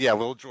have said, yeah,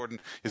 Lil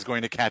Jordan is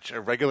going to catch a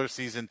regular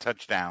season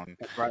touchdown.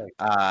 That's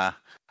right.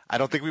 I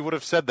don't think we would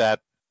have said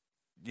that,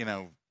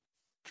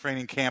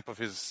 training camp of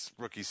his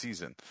rookie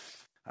season.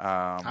 But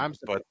I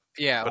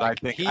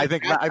think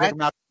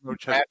Malcolm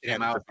Roach has a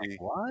chance to be.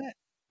 What?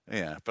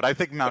 Yeah, but I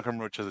think Malcolm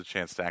Roach has a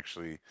chance to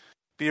actually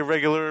be a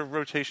regular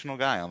rotational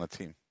guy on the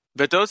team.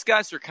 But those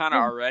guys are kind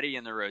of already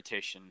in the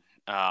rotation.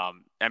 I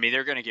mean,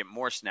 they're going to get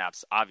more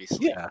snaps,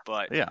 obviously. Yeah.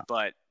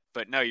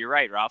 But no, you're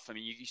right, Ralph. I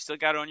mean, you still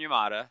got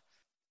Onyemata,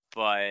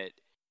 but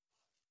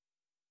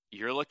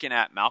you're looking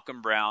at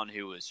Malcolm Brown,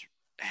 who was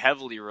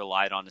heavily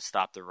relied on to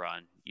stop the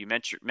run. You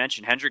mentioned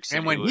Hendrickson,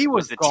 and when who he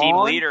was the gone, team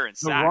leader in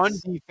sacks. The run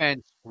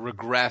defense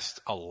regressed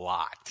a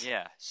lot.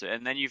 Yeah. So,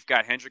 and then you've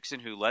got Hendrickson,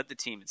 who led the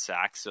team in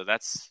sacks. So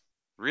that's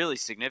really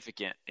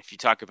significant if you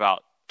talk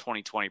about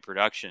 2020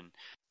 production.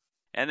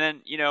 And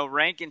then,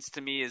 Rankins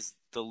to me is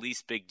the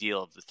least big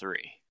deal of the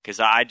three, because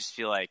I just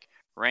feel like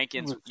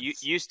Rankins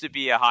used to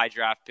be a high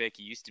draft pick.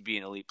 He used to be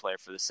an elite player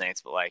for the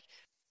Saints. But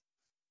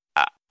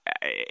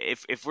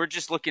if we're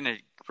just looking to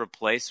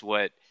replace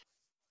what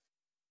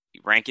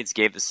Rankins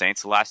gave the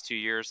Saints the last 2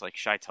 years,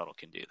 Shy Tuttle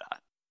can do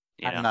that.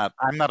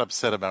 I'm not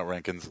upset about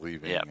Rankins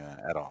leaving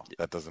at all.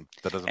 That doesn't.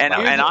 And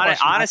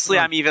honestly,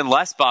 I'm even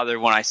less bothered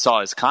when I saw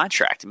his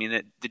contract. I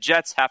mean, the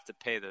Jets have to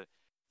pay the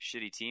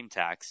shitty team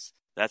tax.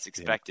 That's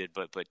expected,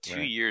 but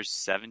 2 years,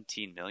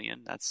 $17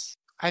 million.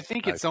 I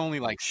think it's only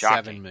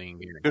shocking. $7 million.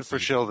 Good for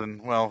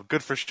Sheldon. Well,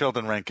 good for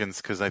Sheldon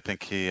Rankins, because I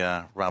think he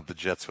robbed the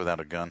Jets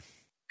without a gun.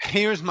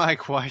 Here's my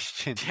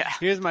question. Yeah.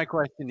 Here's my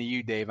question to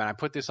you, Dave. And I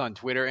put this on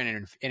Twitter,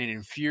 and it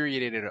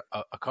infuriated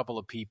a couple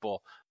of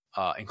people,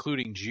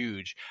 including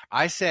Juge.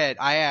 I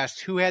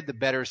asked who had the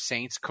better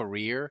Saints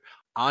career,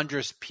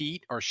 Andres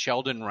Pete or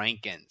Sheldon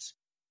Rankins?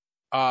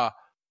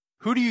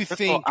 Who do you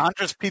think? Well,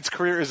 Andres Pete's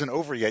career isn't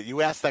over yet.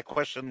 You asked that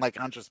question like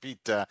Andres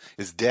Pete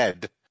is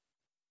dead.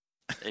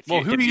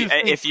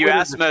 If you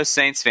ask most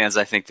Saints fans,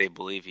 I think they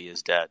believe he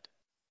is dead.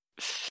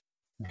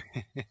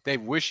 They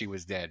wish he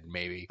was dead,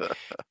 maybe.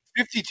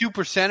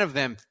 52% of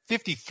them,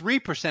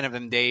 53% of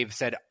them, Dave,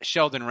 said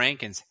Sheldon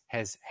Rankins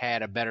has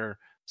had a better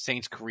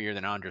Saints career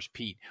than Andres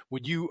Pete.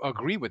 Would you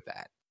agree with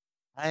that?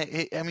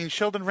 I mean,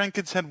 Sheldon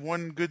Rankins had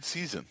one good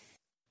season,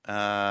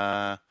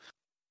 right?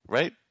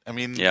 I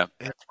mean, yeah.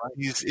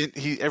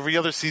 He every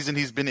other season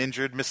he's been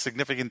injured, missed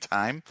significant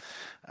time.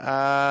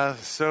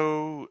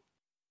 So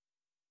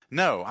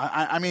no,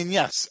 I mean,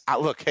 yes.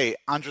 Look, hey,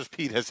 Andres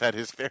Pete has had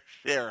his fair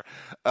share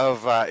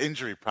of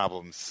injury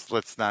problems.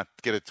 Let's not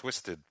get it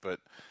twisted. But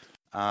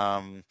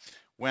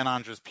when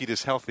Andres Pete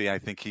is healthy, I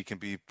think he can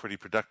be pretty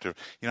productive.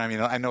 I mean,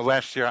 I know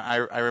last year,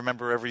 I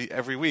remember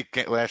every week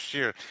last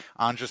year,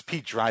 Andres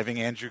Pete driving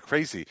Andrew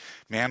crazy.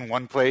 Man,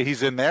 one play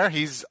he's in there,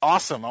 he's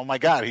awesome. Oh my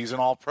God, he's an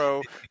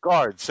all-pro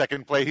guard.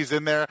 Second play he's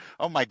in there,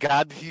 oh my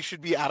God, he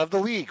should be out of the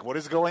league. What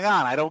is going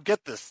on? I don't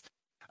get this.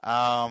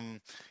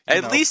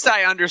 At least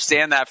I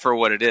understand that for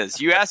what it is.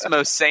 You ask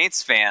most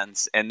Saints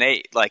fans, and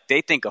they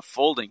think a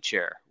folding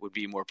chair would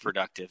be more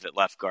productive at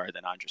left guard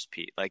than Andres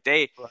Pete.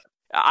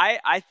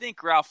 I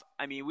think, Ralph,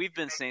 I mean, we've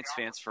been Saints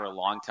fans for a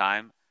long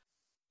time.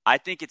 I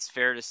think it's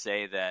fair to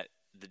say that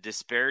the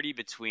disparity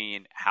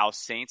between how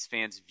Saints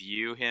fans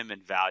view him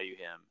and value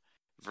him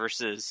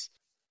versus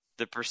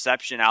the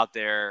perception out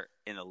there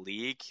in the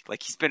league,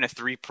 he's been to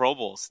 3 Pro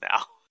Bowls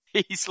now.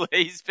 He's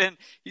been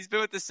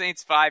with the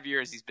Saints 5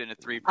 years. He's been to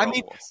 3 Pro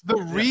Bowls.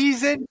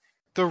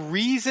 The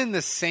reason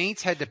the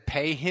Saints had to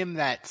pay him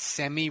that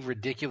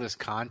semi-ridiculous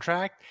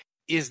contract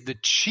is the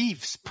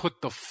Chiefs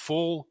put the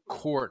full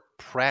court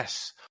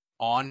press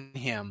on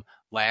him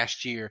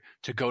last year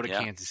to go to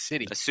Kansas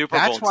City. The Super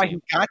Bowl That's why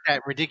team. he got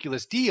that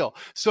ridiculous deal.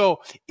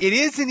 So it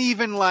isn't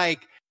even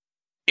like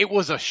it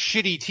was a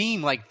shitty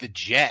team like the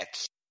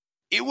Jets.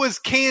 It was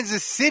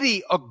Kansas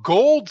City, a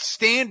gold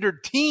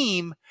standard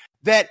team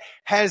that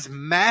has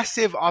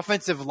massive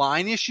offensive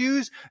line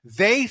issues.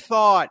 They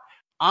thought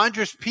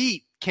Andres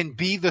Pete can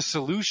be the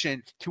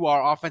solution to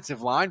our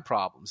offensive line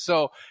problem.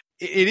 So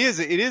it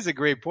is a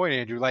great point,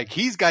 Andrew.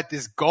 He's got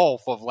this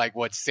gulf of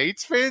what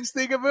Saints fans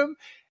think of him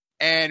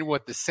and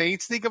what the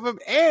Saints think of him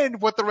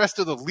and what the rest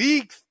of the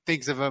league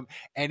thinks of him.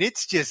 And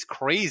it's just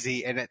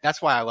crazy. And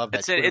that's why I love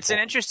that. It's an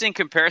interesting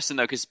comparison,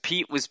 though, because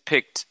Pete was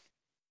picked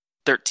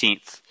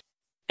 13th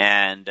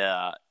and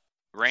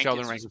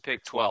Rankins was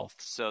picked 12th.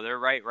 So they're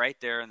right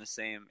there in the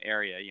same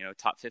area,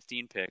 top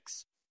 15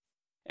 picks.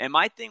 And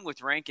my thing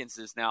with Rankins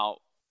is now,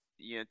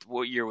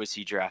 what year was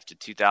he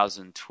drafted?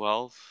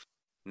 2012?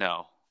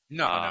 No.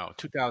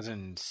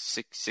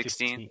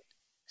 2016.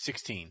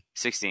 16.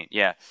 16,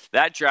 yeah.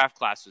 That draft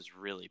class was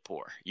really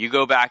poor. You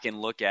go back and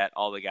look at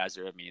all the guys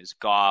that, it was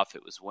Goff,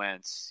 it was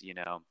Wentz,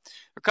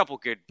 a couple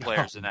good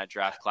players in that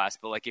draft class.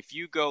 But, like, if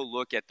you go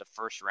look at the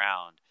first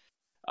round,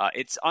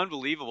 it's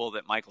unbelievable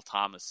that Michael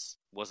Thomas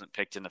wasn't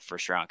picked in the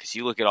first round, because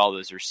you look at all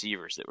those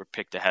receivers that were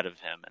picked ahead of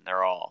him, and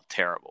they're all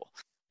terrible.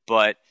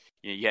 But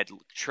you had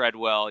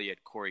Treadwell, you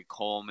had Corey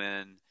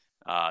Coleman,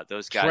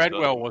 those guys.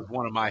 Treadwell was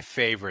one of my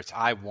favorites.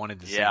 I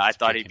wanted to see. Yeah, I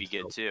thought he'd be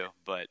good too.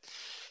 But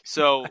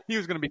so he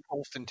was going to be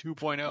Colston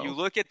 2.0. You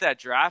look at that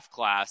draft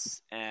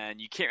class,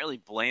 and you can't really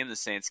blame the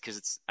Saints,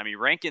 because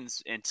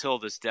Rankins, until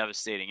this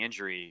devastating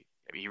injury,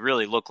 he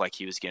really looked like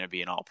he was going to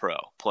be an All-Pro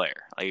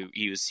player. Like,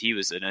 he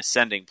was an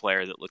ascending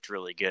player that looked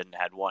really good and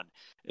had one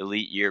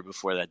elite year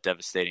before that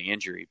devastating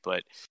injury.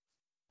 But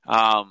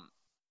I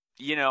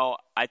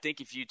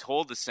think if you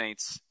told the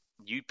Saints,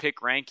 you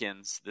pick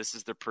Rankins, this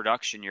is the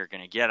production you're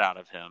going to get out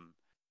of him,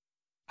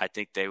 I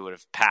think they would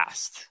have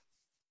passed.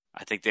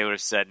 I think they would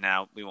have said,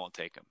 no, we won't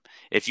take him.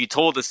 If you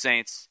told the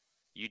Saints,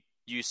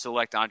 you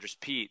select Andres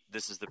Pete,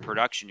 this is the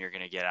production you're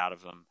going to get out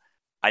of him,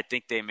 I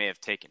think they may have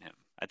taken him.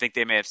 I think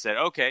they may have said,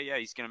 okay, yeah,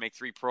 he's going to make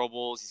 3 Pro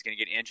Bowls, he's going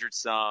to get injured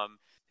some,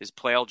 his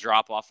play will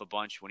drop off a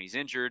bunch when he's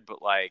injured,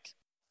 but, like,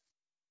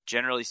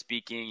 generally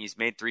speaking, he's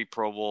made 3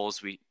 Pro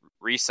Bowls, we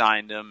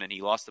re-signed him, and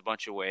he lost a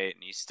bunch of weight,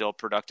 and he's still a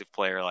productive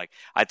player. Like,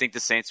 I think the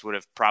Saints would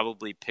have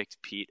probably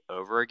picked Pete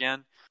over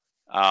again.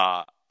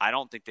 I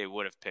don't think they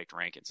would have picked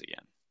Rankins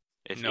again.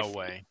 No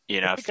way.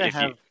 I think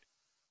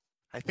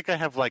I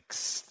have like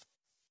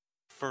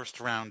first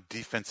round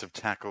defensive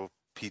tackle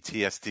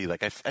PTSD.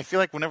 Like, I feel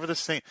like whenever the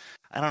Saints,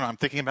 I don't know, I'm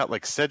thinking about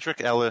like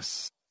Cedric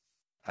Ellis.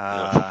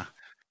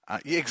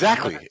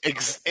 Exactly.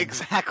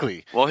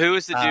 Exactly. Well, who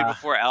was the dude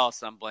before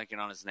Ellis? I'm blanking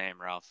on his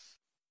name, Ralph.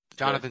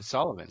 Jonathan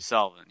Sullivan.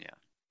 Sullivan, yeah.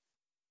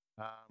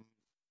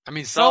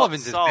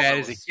 Sullivan's as bad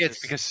as it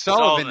gets, because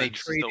Sullivan they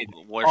traded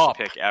the worst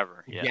pick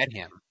ever to get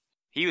him.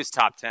 He was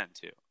top 10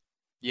 too.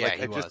 Yeah,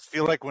 like, I just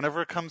feel like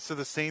whenever it comes to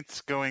the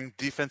Saints going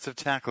defensive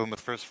tackle in the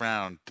first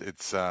round,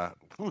 it's not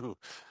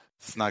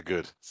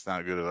good. It's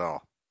not good at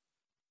all.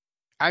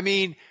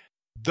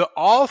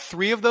 All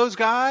 3 of those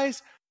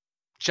guys,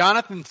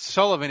 Jonathan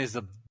Sullivan is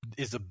a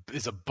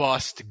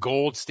bust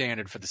gold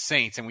standard for the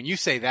Saints. And when you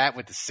say that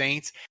with the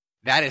Saints,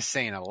 that is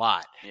saying a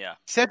lot. Yeah.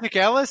 Cedric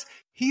Ellis,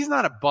 he's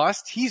not a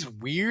bust. He's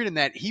weird in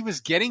that he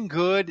was getting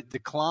good,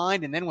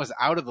 declined, and then was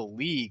out of the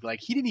league. Like,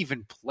 he didn't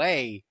even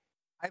play.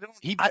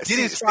 He did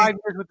his 5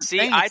 years with the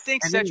Saints. I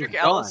think Cedric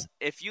Ellis,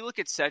 if you look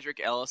at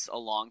Cedric Ellis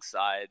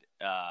alongside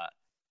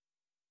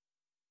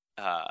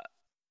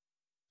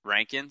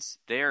Rankins,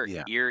 they're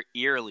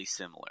eerily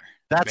similar.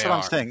 That's what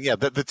I'm saying. Yeah,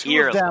 the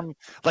two of them,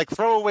 like,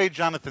 throw away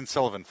Jonathan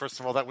Sullivan.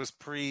 First of all, that was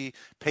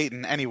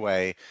pre-Peyton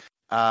anyway.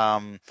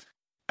 That's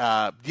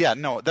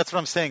what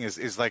I'm saying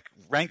is like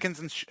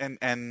Rankins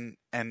and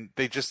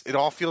they just, it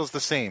all feels the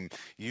same.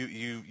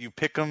 You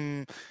pick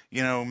them,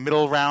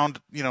 middle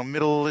round,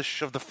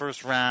 middle-ish of the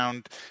first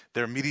round.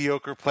 They're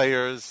mediocre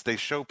players. They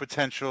show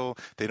potential.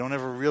 They don't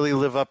ever really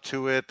live up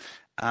to it.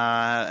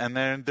 And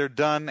then they're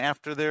done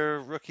after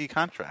their rookie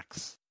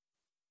contracts.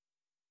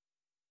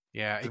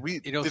 Yeah. Did we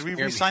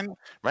re-sign,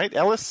 right?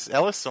 Ellis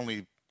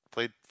only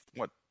played,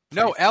 what?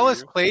 No,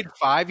 Ellis played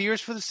 5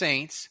 years for the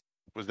Saints.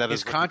 Was that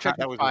his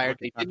contract expired?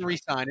 They didn't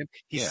re-sign him.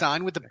 He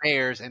signed with the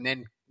Bears and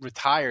then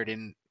retired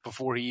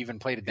before he even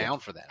played it down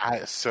for them.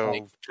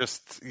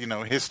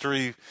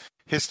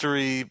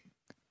 History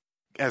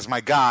as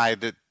my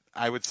guide, that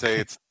I would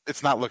say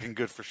it's not looking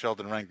good for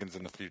Sheldon Rankins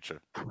in the future.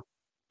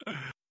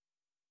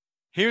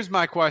 Here's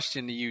my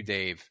question to you,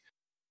 Dave.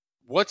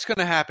 What's going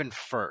to happen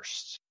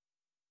first?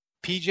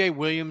 P.J.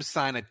 Williams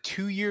sign a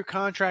 2-year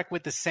contract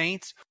with the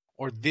Saints,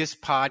 or this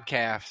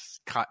podcast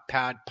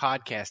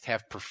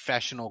have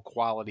professional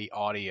quality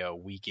audio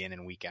week in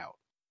and week out?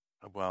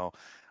 Well,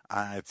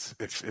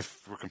 if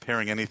we're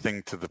comparing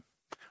anything to the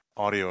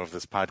audio of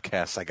this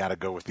podcast, I got to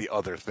go with the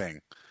other thing.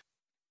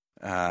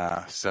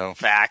 So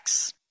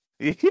facts.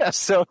 Yeah,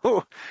 so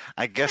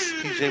I guess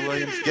P.J.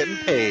 Williams getting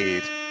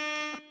paid.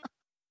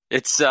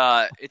 It's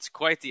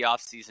quite the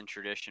off-season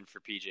tradition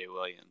for P.J.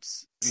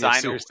 Williams.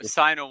 Sign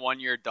a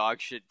 1-year dog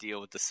shit deal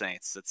with the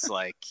Saints. It's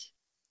like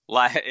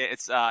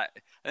it's I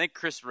think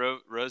Chris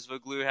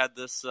Rosevoglu had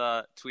this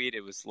tweet.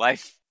 It was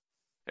life.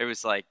 It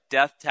was like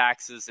death,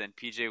 taxes, and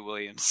P.J.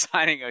 Williams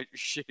signing a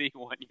shitty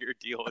 1-year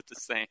deal with the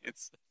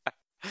Saints.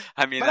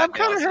 I mean, but I'm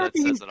kind of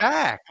happy he's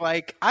back.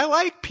 Like, I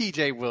like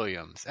P.J.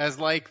 Williams as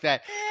like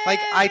that. Like,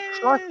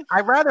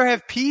 I'd rather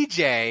have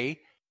P.J.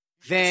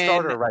 than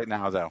starter right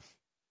now, though.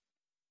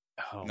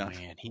 Oh no.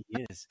 Man, he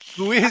is.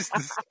 Who is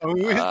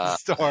the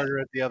starter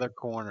at the other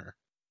corner?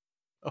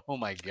 Oh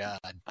my God!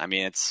 I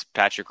mean, it's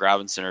Patrick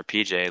Robinson or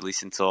PJ, at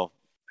least until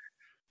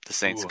the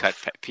Saints cut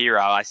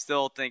P-Rob. I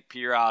still think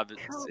P-Rob, his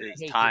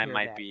time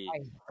might be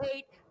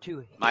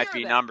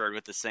numbered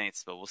with the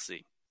Saints, but we'll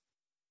see.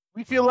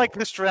 We feel like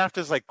this draft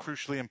is like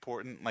crucially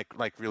important.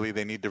 Like really,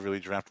 they need to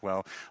really draft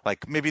well.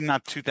 Like maybe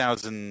not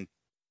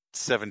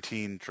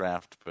 2017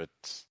 draft, but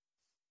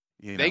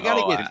they got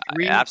to get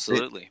 3.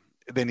 Absolutely.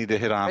 They need to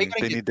hit on.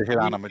 They need to hit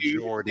on a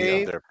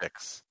majority of their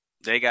picks.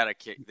 They gotta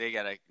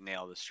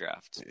nail this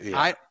draft.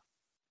 Yeah.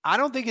 I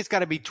don't think it's got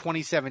to be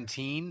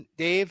 2017,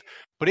 Dave,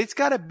 but it's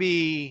got to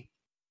be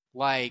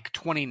like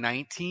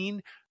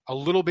 2019, a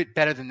little bit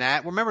better than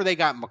that. Remember, they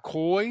got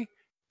McCoy,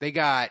 they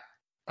got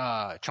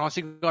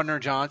Chauncey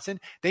Gardner-Johnson.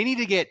 They need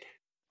to get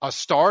a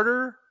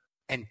starter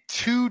and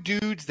 2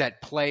 dudes that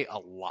play a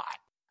lot,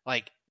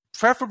 like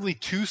preferably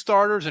 2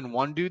 starters and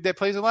 1 dude that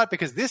plays a lot,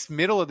 because this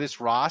middle of this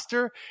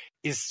roster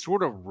is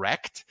sort of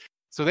wrecked.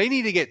 So they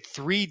need to get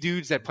 3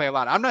 dudes that play a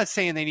lot. I'm not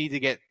saying they need to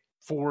get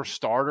 4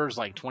 starters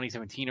like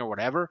 2017 or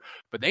whatever,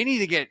 but they need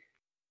to get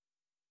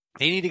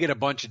a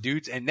bunch of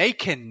dudes, and they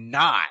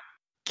cannot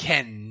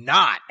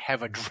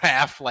have a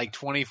draft like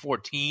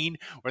 2014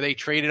 where they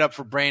traded up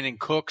for Brandon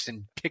Cooks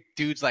and picked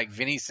dudes like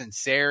Vinny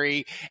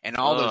Cincinnati and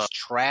all those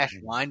trash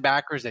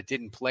linebackers that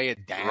didn't play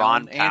it down.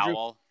 Ron Andrew.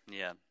 Powell,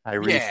 yeah.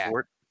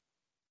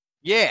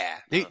 Yeah,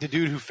 the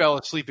dude who fell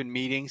asleep in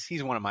meetings.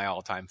 He's one of my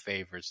all-time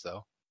favorites,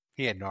 though.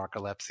 He had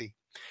narcolepsy.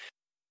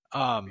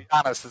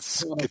 Honest,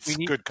 it's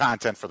good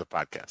content for the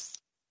podcast.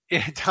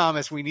 Yeah,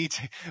 Thomas, we need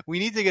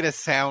to get a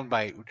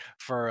soundbite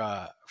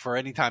for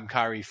any time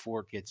Kyrie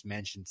Fort gets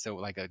mentioned. So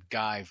like a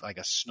guy, like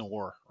a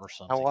snore or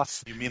something. How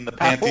often? You mean the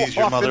panties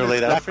your mother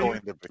laid out for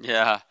you?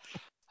 Yeah,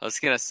 I was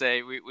gonna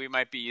say we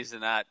might be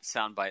using that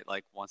soundbite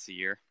like once a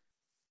year.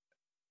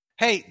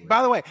 Hey,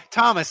 by the way,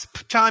 Thomas,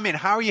 chime in.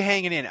 How are you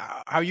hanging in?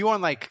 Are you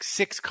on like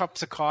 6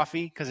 cups of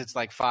coffee because it's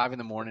like 5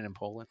 a.m. in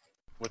Poland?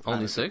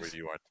 Only 6?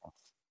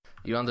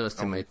 You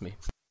underestimate me.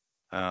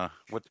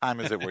 What time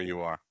is it where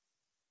you are?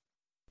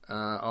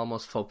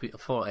 Almost 4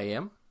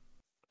 a.m.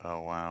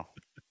 Oh, wow.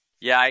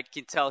 Yeah, I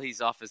can tell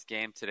he's off his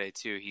game today,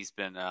 too. He's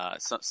been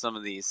some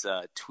of these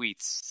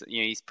tweets,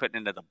 he's putting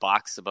into the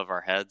box above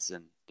our heads,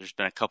 and there's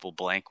been a couple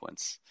blank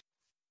ones.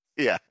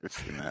 Yeah.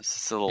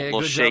 It's a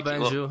little good shaky.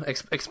 Job, Andrew.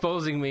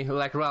 Exposing me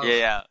like Ralph.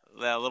 Yeah,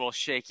 a little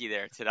shaky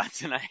there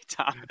tonight,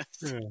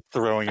 Thomas.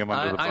 Throwing him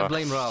under the bus. I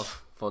blame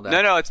Ralph for that.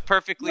 No, it's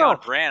perfectly on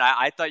brand.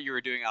 I thought you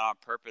were doing it on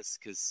purpose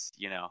because,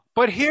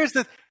 But here's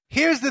the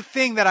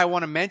thing that I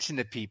want to mention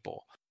to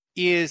people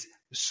is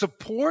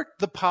support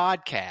the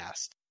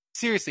podcast.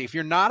 Seriously, if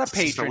you're not a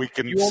patron,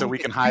 so we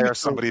can hire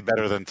somebody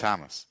better than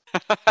Thomas.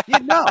 Yeah,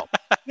 no.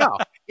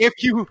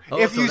 If you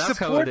that's support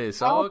how it is.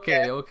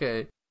 podcast,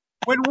 Okay.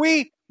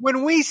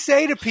 When we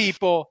say to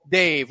people,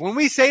 Dave,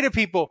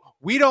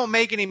 we don't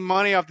make any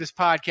money off this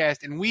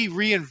podcast and we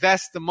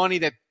reinvest the money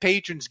that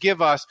patrons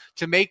give us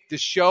to make the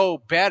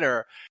show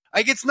better,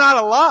 like it's not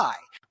a lie.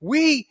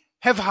 We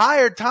have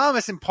hired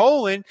Thomas in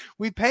Poland.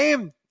 We pay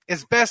him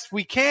as best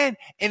we can.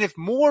 And if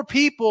more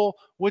people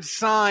would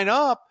sign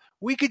up,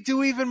 we could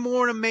do even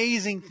more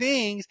amazing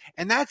things.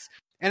 And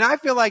I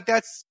feel like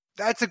that's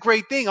a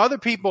great thing. Other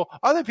people,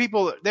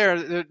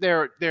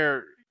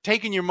 they're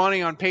taking your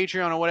money on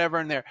Patreon or whatever,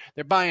 and they're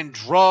buying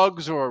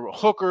drugs or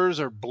hookers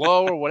or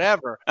blow or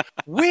whatever.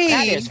 We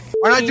are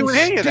not doing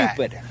any of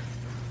that.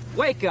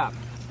 Wake up.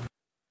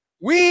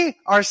 We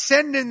are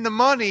sending the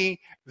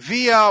money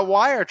via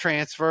wire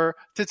transfer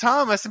to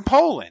Thomas in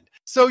Poland.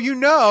 So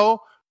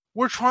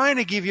we're trying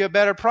to give you a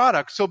better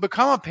product. So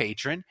become a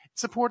patron,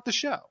 support the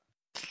show.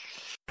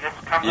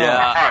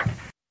 Yeah.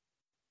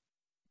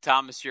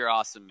 Thomas, you're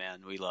awesome,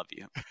 man. We love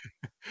you.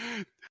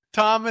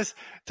 Thomas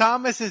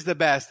is the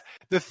best.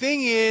 The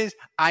thing is,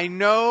 I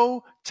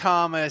know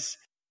Thomas,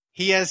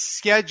 he has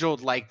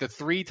scheduled like the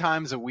 3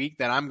 times a week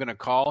that I'm going to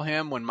call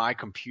him when my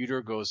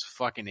computer goes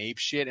fucking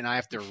apeshit and I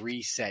have to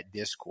reset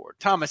Discord.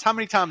 Thomas, how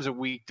many times a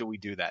week do we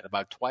do that?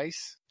 About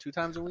twice? 2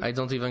 times a week? I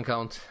don't even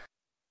count.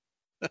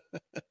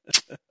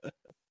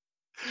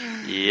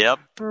 Yep.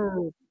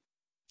 There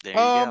you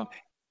go.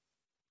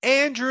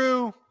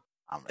 Andrew,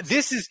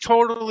 this is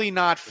totally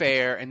not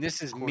fair, and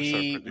this is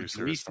me with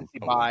recency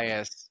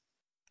bias.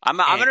 I'm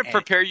going to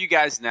prepare you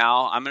guys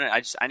now.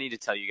 I need to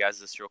tell you guys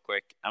this real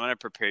quick. I'm going to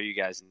prepare you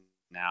guys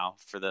now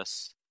for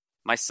this.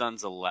 My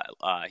son's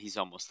he's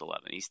almost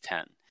 11. He's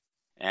 10,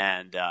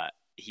 and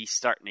he's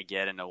starting to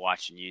get into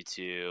watching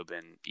YouTube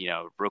and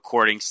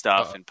recording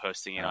stuff and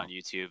posting it on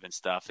YouTube and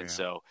stuff. And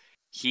so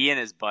he and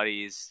his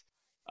buddies,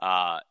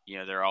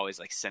 they're always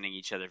like sending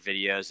each other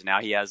videos. And now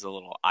he has a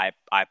little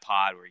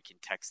iPod where he can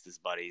text his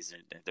buddies,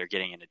 and they're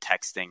getting into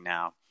texting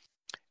now.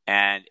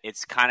 And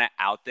it's kind of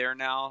out there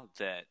now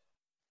that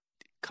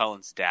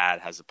Cullen's dad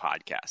has a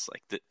podcast.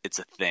 Like it's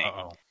a thing.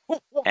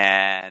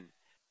 And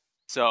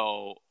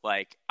so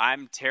like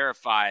I'm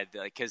terrified,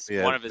 like because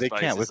one of his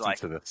buddies is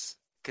like,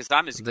 because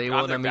I'm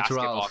their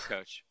basketball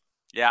coach.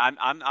 Yeah,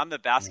 I'm the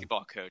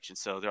basketball coach, and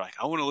so they're like,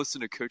 I want to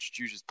listen to Coach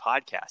Juge's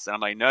podcast, and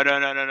I'm like,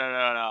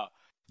 no.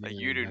 Like,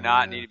 you do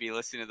not need to be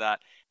listening to that.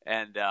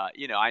 And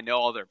I know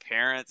all their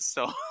parents,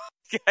 so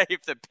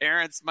if the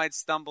parents might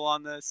stumble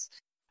on this,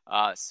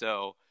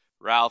 so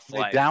Ralph, they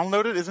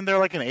download it. Isn't there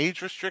like an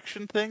age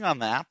restriction thing on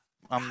the app?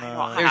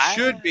 There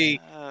should be.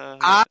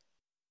 I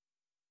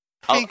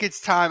think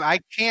it's time. I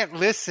can't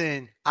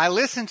listen. I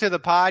listened to the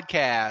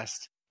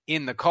podcast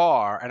in the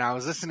car, and I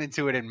was listening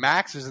to it, and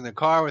Max was in the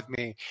car with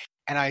me,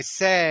 and I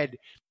said,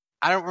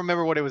 I don't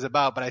remember what it was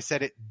about, but I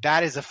said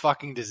that is a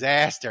fucking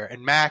disaster.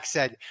 And Max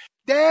said,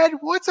 Dad,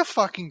 what's a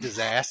fucking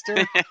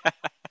disaster?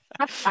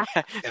 I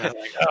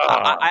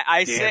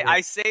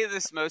say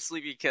this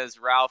mostly because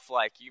Ralph,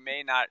 like, you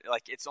may not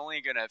like. It's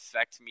only going to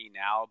affect me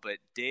now, but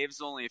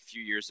Dave's only a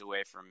few years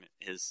away from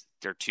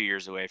they're 2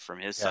 years away from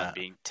his son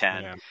being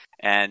 10,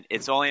 and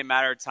it's only a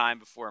matter of time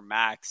before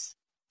Max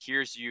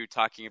hears you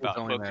talking about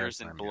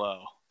hookers and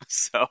blow.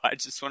 So I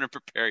just want to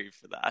prepare you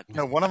for that.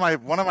 No, one of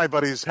my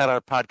buddies had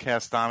our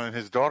podcast on, and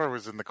his daughter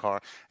was in the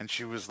car, and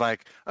she was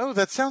like, "Oh,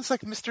 that sounds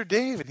like Mr.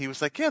 Dave," and he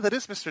was like, "Yeah, that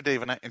is Mr.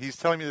 Dave," and he's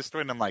telling me the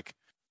story, and I'm like,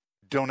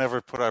 don't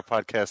ever put our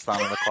podcast on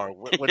in the car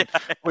when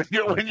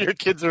your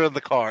kids are in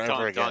the car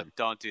ever again.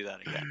 Don't do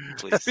that again,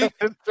 please.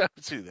 Don't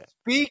do that.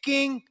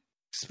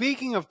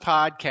 Speaking of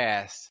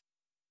podcasts,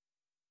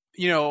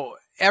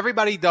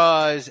 everybody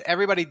does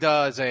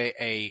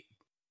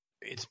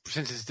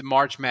since it's the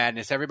March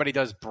Madness, everybody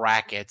does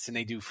brackets and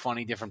they do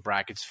funny different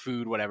brackets,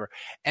 food, whatever.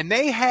 And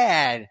they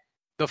had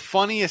the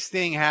funniest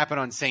thing happen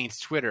on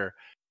Saints Twitter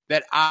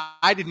that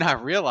I did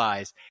not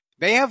realize.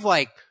 They have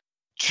like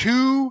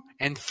 2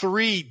 and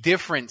 3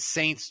 different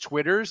Saints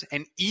Twitters,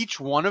 and each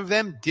one of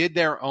them did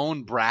their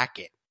own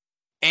bracket.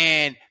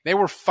 And they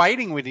were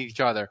fighting with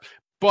each other.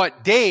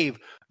 But Dave,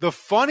 the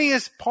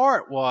funniest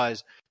part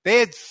was they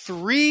had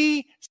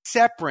 3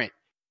 separate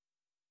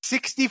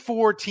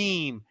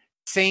 64-team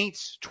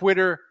Saints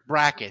Twitter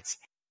brackets.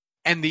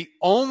 And the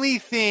only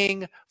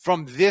thing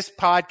from this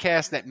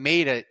podcast that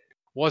made it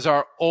was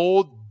our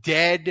old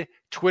dead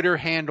Twitter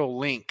handle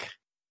link.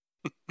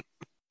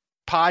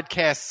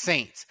 Podcast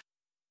Saints.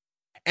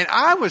 And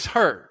I was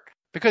hurt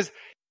because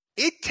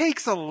it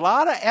takes a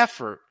lot of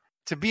effort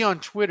to be on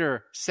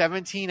Twitter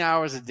 17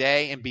 hours a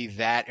day and be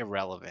that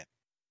irrelevant.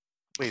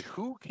 Wait,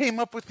 who came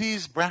up with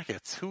these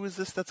brackets? Who is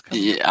this that's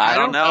coming? Yeah, I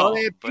don't know.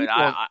 But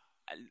I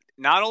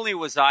not only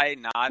was I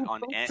not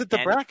on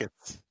the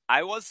brackets,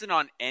 I wasn't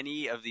on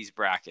any of these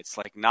brackets.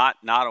 Like not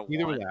a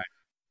Neither one. was I.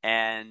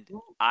 And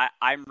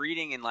I'm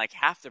reading in like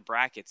half the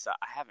brackets.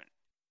 I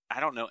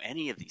don't know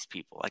any of these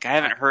people. Like I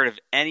haven't heard of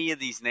any of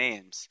these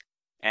names.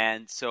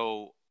 And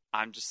so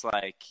I'm just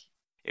like,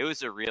 it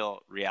was a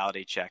real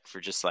reality check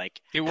for just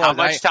like how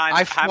much time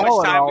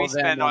we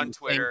spend on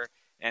Twitter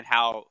and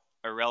how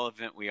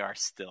irrelevant we are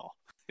still.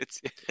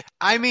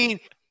 I mean,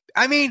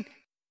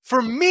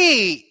 for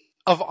me,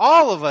 of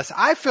all of us,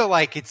 I feel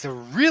like it's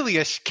really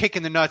a kick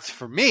in the nuts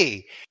for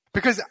me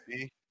because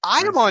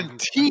I'm on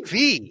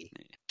TV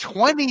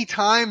 20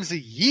 times a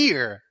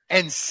year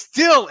and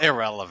still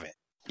irrelevant.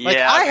 Like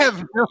I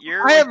have no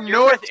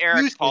with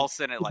Eric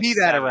Paulson at like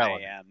 7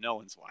 a.m. No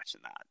one's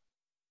watching that.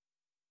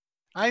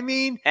 I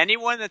mean,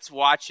 anyone that's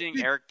watching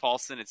Eric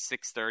Paulson at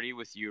 6:30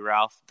 with you,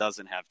 Ralph,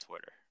 doesn't have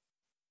Twitter.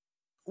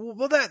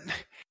 Well,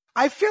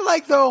 I feel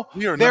like though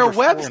their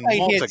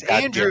website hits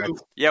Andrew.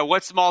 Yeah,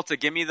 what's Malta?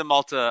 Give me the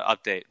Malta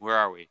update. Where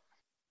are we?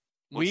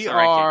 We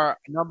are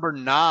number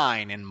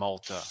 9 in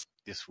Malta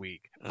this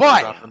week.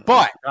 But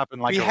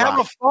we have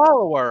a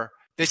follower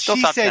that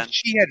she said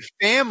she had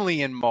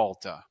family in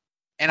Malta.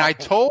 And I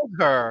told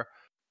her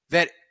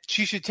that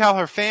she should tell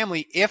her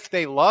family if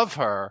they love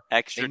her.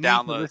 Extra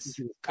downloads.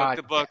 Cook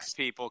the books,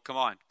 people. Come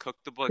on, cook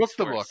the books. Cook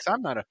the books.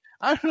 I'm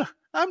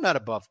not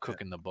above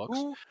cooking the books.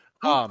 Who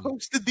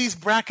posted these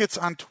brackets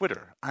on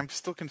Twitter? I'm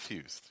still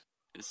confused.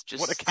 It's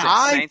just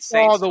I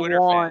saw the Twitter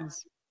ones.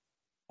 fans.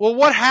 Well,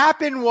 what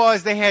happened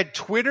was they had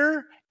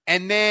Twitter,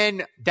 and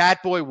then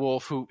Dat Boy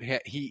Wolf, who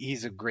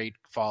he's a great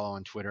follow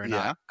on Twitter, and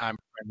I'm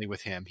friendly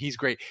with him. He's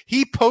great.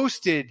 He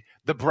posted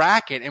the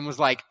bracket and was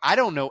like, I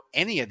don't know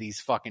any of these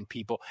fucking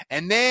people.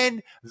 And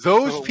then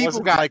those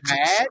people got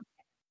mad,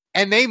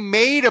 and they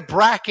made a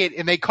bracket,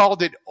 and they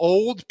called it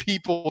Old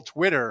People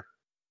Twitter.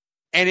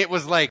 And it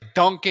was like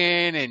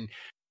Duncan and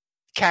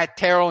Kat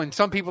Terrell and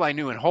some people I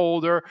knew in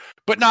Holder,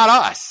 but not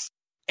us.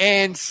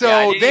 And so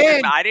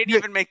I didn't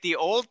even make the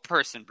old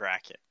person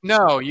bracket.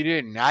 No, you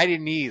didn't. I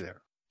didn't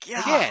either.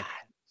 God, again,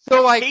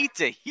 so I hate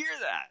to hear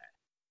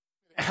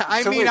that.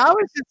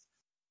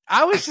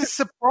 I was just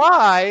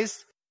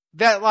surprised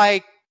that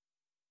like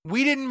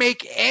we didn't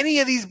make any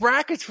of these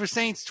brackets for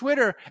Saints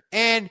Twitter,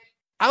 and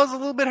I was a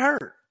little bit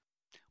hurt.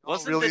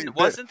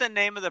 Wasn't the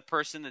name of the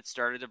person that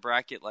started the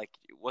bracket like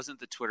wasn't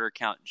the Twitter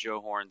account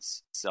Joe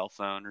Horn's cell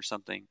phone or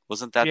something?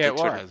 Wasn't that the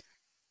Twitter? Was.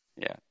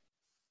 Yeah.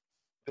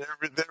 They're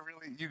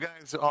really, you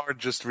guys are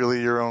just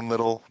really your own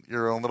little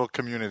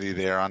community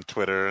there on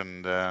Twitter,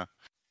 and I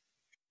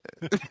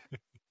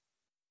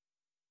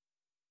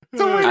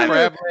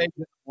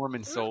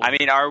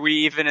mean, are we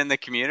even in the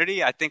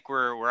community? I think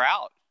we're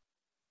out.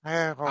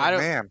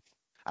 Man.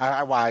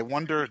 I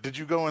wonder, did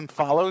you go and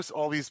follow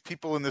all these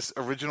people in this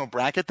original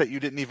bracket that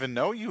you didn't even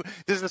know?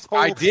 There's this whole.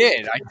 I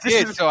did.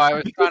 So I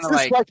was trying to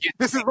like.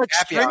 This is like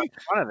string.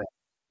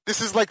 This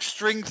is like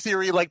string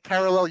theory, like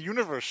parallel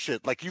universe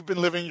shit. Like you've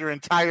been living your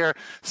entire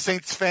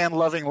Saints fan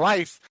loving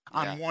life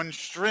on one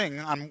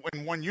string,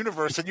 in one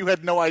universe, and you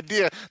had no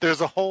idea there's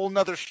a whole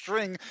nother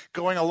string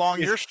going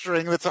along your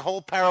string. That's a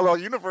whole parallel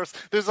universe.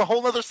 There's a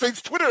whole other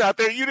Saints Twitter out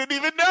there you didn't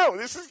even know.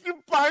 Your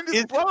mind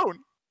is blown.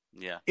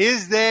 Yeah.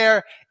 Is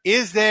there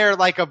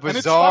like a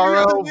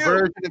bizarro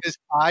version of his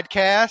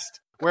podcast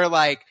where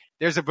like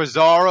there's a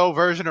bizarro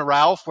version of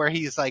Ralph where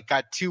he's like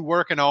got two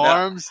working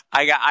arms?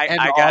 I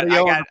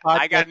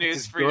got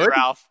news for you,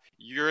 Ralph.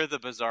 You're the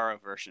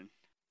bizarro version.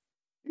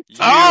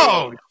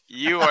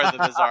 You are the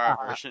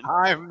bizarro version.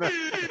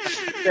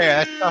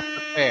 That's not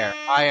fair.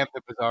 I am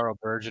the bizarro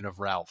version of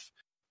Ralph.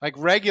 Like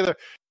regular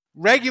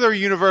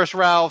universe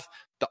Ralph,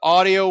 the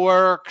audio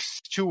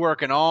works, two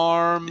working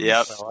arms.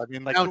 Yep. So, I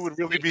mean, like, who would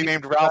really be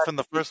named Ralph in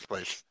the first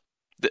place?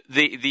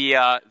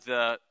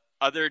 The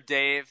other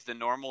Dave, the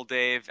normal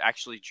Dave,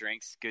 actually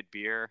drinks good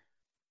beer,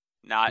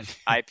 not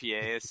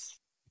IPAs.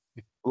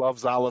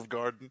 Loves Olive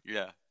Garden.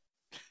 Yeah.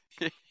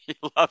 He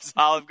loves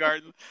Olive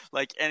Garden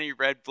like any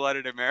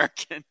red-blooded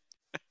American.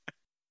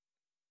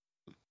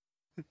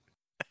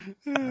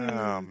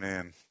 Oh,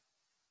 man.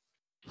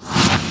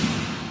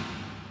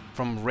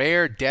 From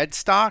rare dead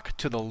stock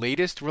to the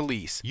latest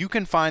release, you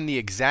can find the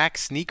exact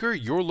sneaker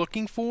you're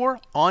looking for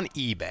on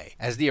eBay.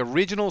 As the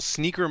original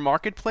sneaker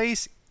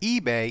marketplace,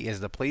 eBay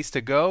is the place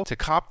to go to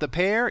cop the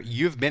pair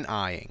you've been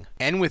eyeing.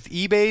 And with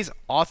eBay's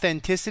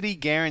authenticity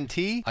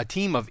guarantee, a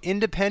team of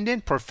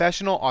independent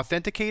professional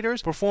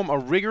authenticators perform a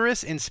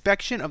rigorous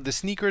inspection of the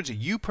sneakers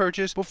you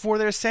purchase before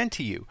they're sent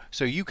to you,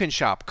 so you can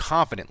shop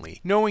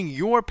confidently, knowing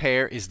your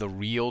pair is the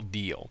real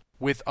deal.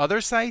 With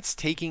other sites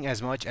taking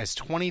as much as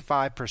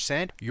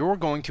 25%, you're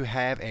going to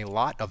have a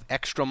lot of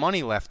extra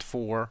money left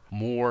for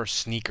more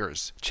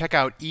sneakers. Check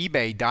out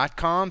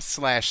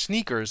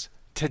ebay.com/sneakers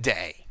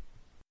today.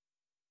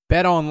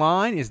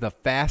 BetOnline is the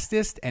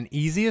fastest and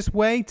easiest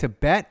way to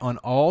bet on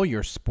all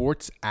your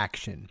sports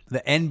action. The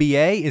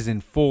NBA is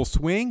in full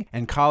swing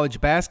and college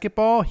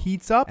basketball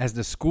heats up as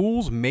the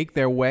schools make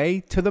their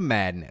way to the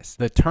madness.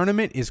 The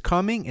tournament is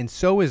coming and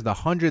so is the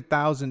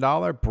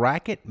 $100,000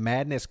 Bracket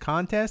Madness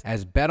contest,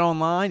 as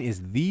BetOnline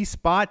is the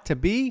spot to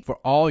be for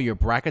all your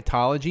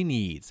bracketology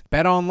needs.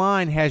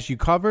 BetOnline has you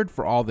covered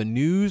for all the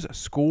news,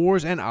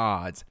 scores, and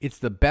odds. It's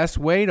the best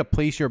way to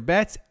place your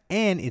bets,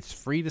 and it's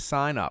free to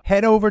sign up.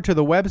 Head over to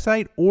the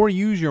website or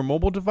use your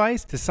mobile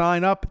device to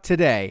sign up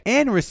today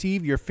and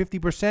receive your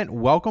 50%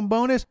 welcome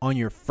bonus on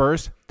your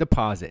first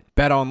deposit.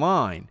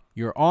 BetOnline,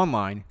 your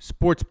online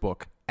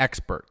sportsbook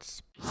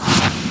experts.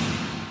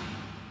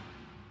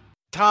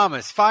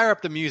 Thomas, fire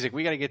up the music.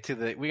 We got to get to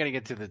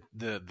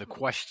the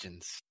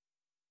questions.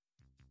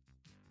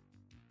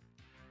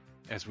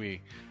 As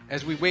we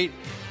wait.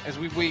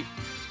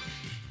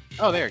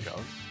 Oh, there it goes.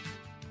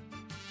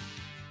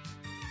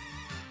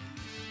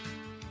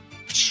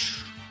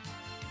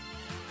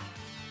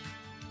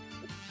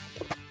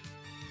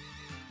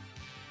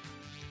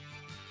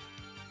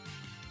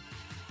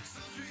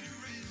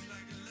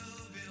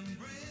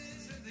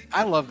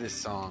 I love this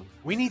song.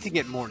 We need to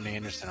get Morton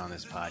Anderson on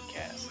this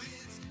podcast.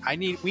 We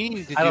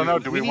need to. I don't know.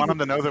 Do we want him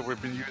to know that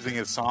we've been using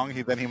his song?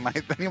 Then he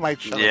might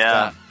shut us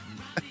down.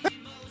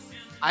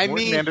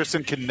 Morton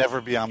Anderson can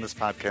never be on this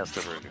podcast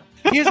ever again.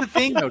 Here's the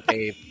thing, though,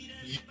 Dave.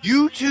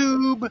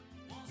 YouTube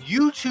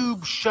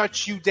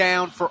shuts you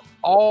down for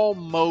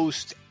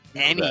almost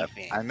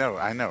anything. I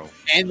know.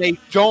 And they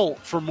don't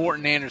for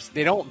Morton Anderson.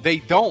 They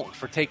don't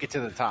for Take It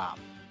to the Top,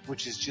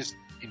 which is just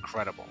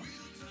incredible.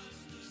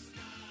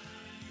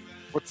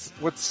 What's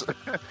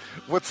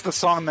the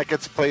song that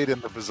gets played in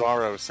the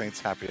Bizarro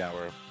Saints Happy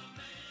Hour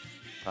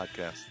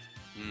podcast?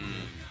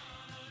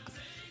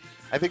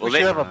 I think we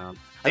should have a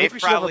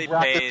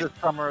bracket this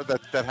summer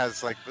that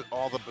has like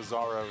all the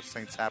Bizarro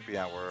Saints Happy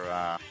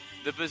Hour.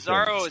 The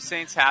Bizarro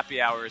Saints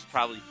Happy Hour is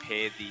probably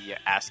pay the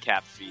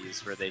ASCAP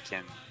fees where they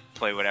can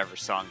play whatever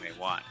song they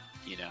want,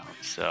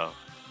 So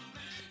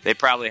they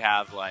probably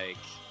have like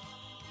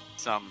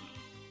some.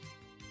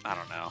 I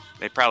don't know.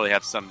 They probably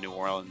have some New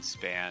Orleans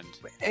band.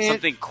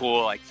 Something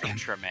cool like from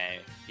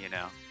Treme,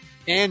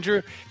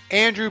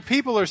 Andrew,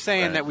 people are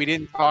saying that we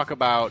didn't talk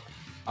about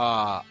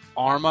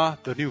Arma,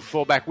 the new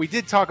fullback. We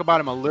did talk about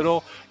him a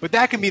little, but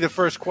that can be the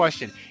first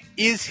question.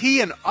 Is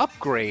he an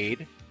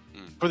upgrade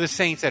for the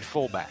Saints at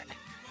fullback?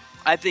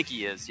 I think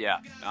he is, yeah.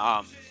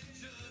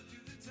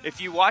 If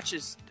you watch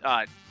his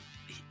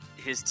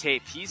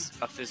tape, he's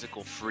a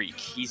physical freak.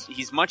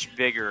 He's much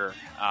bigger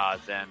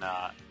than...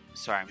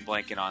 Sorry, I'm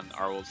blanking on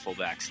our old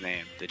fullback's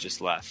name that just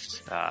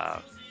left.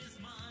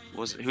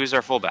 Who's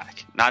our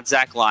fullback? Not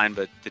Zach Line,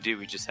 but the dude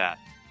we just had.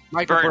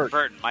 Michael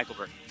Burton. Michael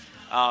Burton.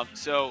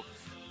 So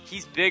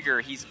he's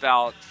bigger. He's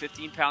about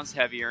 15 pounds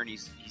heavier, and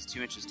he's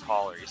 2 inches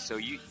taller. So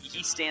he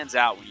stands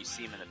out when you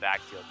see him in the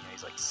backfield.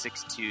 He's like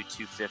 6'2",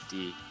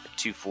 250,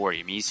 240.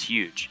 I mean, he's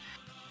huge.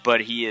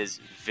 But he is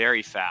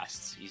very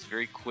fast. He's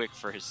very quick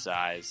for his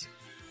size.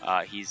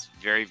 He's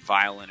very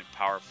violent and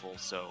powerful.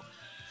 So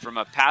from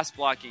a pass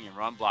blocking and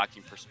run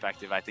blocking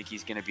perspective, I think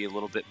he's going to be a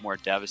little bit more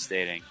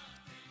devastating.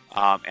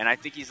 And I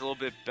think he's a little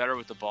bit better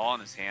with the ball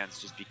in his hands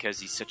just because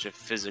he's such a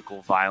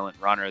physical, violent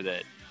runner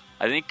that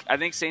I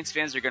think Saints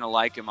fans are going to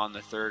like him on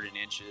the 3rd and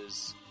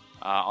inches,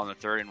 on the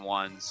 3rd and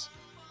ones.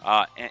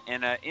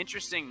 And an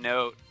interesting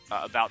note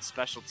about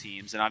special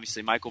teams, and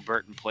obviously Michael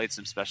Burton played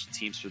some special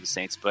teams for the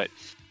Saints, but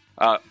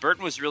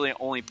Burton was really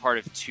only part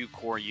of 2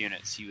 core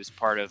units. He was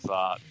part of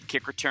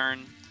kick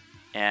return,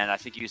 and I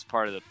think he was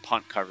part of the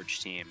punt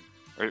coverage team,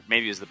 or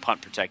maybe it was the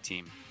punt protect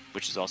team,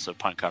 which is also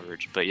punt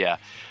coverage. But yeah,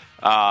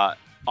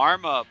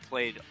 Arma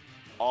played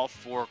all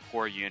 4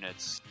 core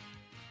units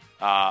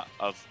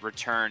of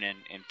return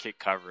and kick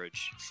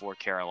coverage for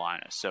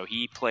Carolina. So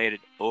he played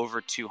over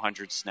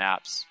 200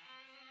 snaps.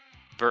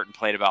 Burton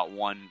played about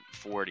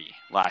 140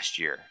 last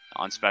year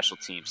on special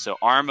teams. So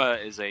Arma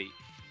is a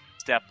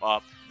step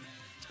up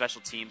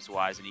special teams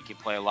wise, and he can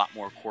play a lot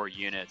more core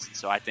units. And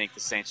so I think the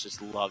Saints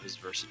just love his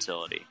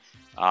versatility.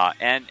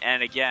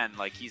 And again,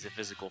 like, he's a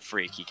physical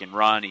freak. He can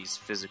run. He's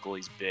physical.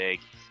 He's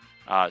big.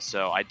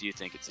 So I do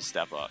think it's a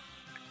step up.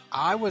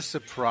 I was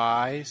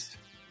surprised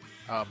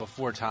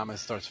before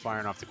Thomas starts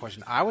firing off the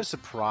question. I was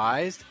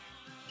surprised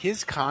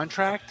his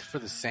contract for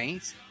the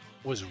Saints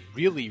was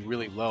really,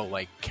 really low.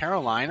 Like,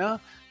 Carolina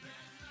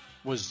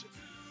was,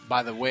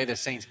 by the way the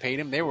Saints paid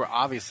him, they were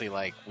obviously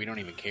like, we don't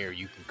even care,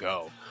 you can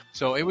go.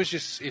 So it was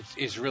just,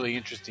 it's really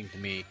interesting to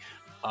me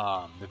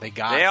that they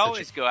got. They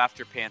always go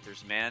after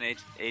Panthers, man.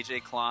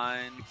 AJ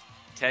Klein,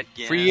 Ted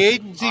Ginn. Free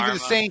agency for the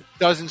Saints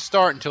doesn't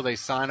start until they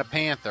sign a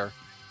Panther.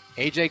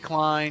 AJ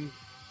Klein,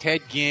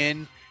 Ted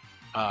Ginn,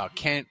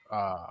 Kent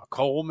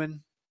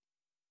Coleman.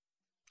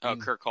 Oh,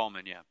 Kirk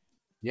Coleman, yeah.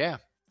 Yeah.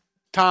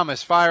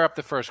 Thomas, fire up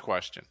the first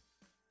question.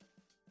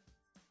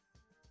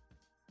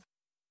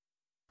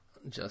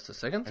 Just a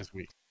second.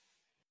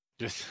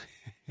 Just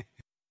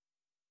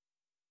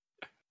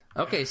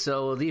Okay,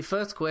 so the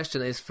first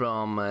question is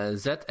from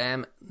ZNMWR.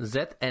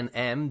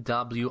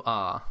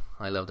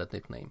 I love that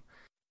nickname.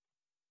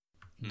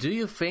 Do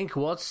you think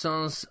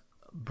Watson's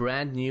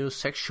brand new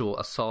sexual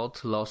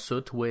assault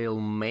lawsuit will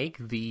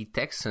make the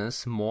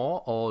Texans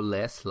more or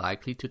less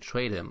likely to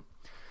trade him?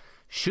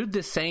 Should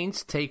the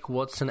Saints take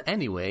Watson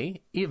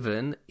anyway,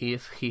 even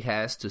if he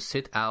has to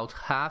sit out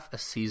half a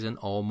season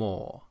or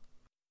more?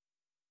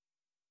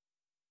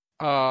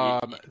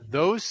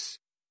 Those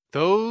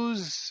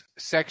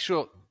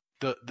sexual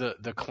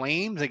the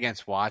claims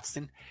against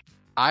Watson,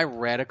 I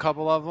read a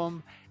couple of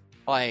them.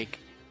 Like,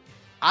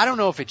 I don't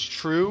know if it's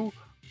true,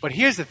 but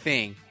here's the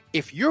thing: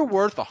 if you're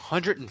worth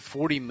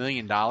 $140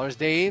 million,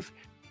 Dave,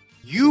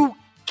 you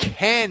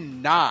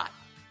cannot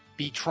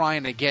be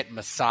trying to get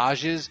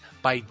massages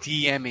by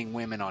DMing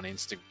women on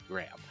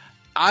Instagram.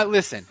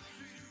 Listen,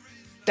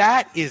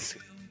 that is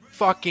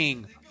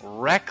fucking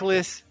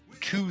reckless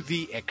to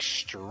the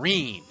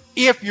extreme.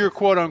 If you're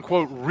quote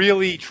unquote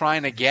really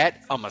trying to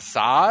get a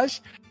massage,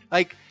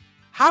 like,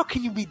 how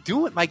can you be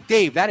doing, like,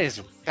 Dave?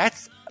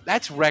 That's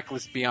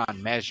reckless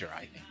beyond measure,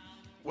 I think.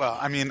 Well,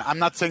 I mean, I'm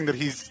not saying that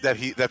he's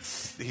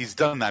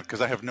done that,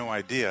 because I have no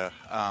idea.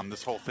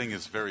 This whole thing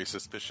is very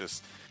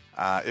suspicious.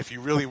 If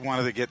you really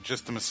wanted to get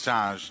just a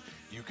massage,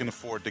 you can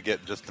afford to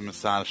get just a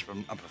massage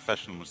from a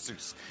professional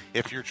masseuse.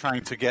 If you're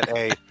trying to get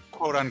a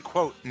quote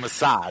unquote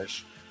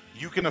massage,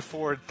 you can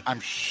afford.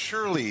 I'm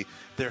surely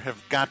there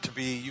have got to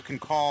be. You can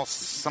call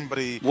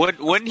somebody.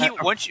 Shouldn't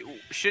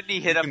he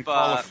hit up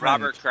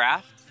Robert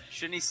Kraft?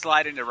 Shouldn't he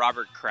slide into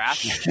Robert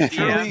Kraft's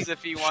DMs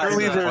if he wants?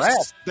 Surely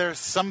there's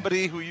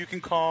somebody who you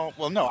can call.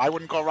 Well, no, I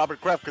wouldn't call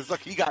Robert Kraft, because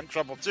look, he got in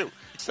trouble too.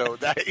 So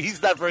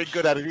he's not very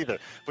good at it either.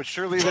 But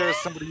surely there is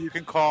somebody you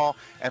can call,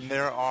 and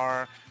there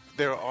are.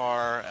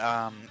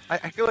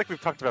 I feel like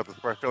we've talked about this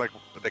before. I feel like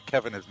that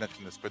Kevin has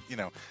mentioned this, but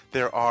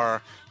there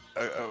are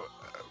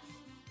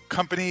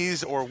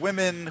companies or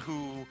women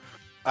who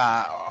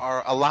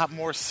are a lot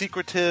more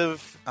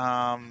secretive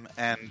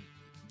and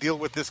deal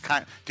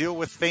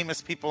with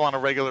famous people on a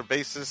regular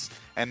basis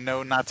and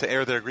know not to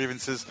air their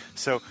grievances.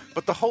 So,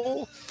 but the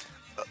whole,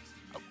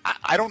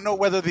 I don't know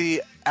whether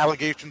the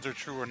allegations are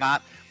true or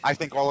not. I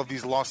think all of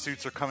these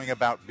lawsuits are coming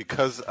about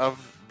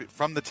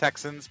from the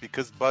Texans,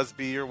 because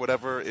Busby or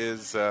whatever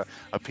is a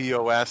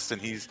POS,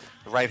 and he's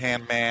the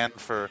right-hand man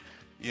for,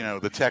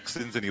 the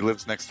Texans, and he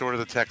lives next door to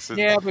the Texans.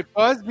 Yeah, but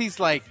Busby's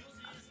like,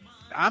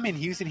 I'm in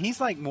Houston. He's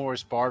like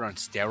Morris Bart on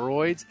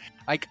steroids.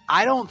 Like,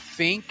 I don't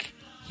think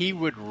he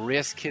would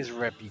risk his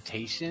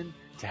reputation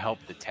to help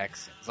the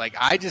Texans. Like,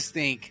 I just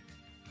think,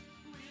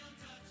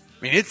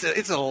 I mean,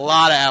 it's a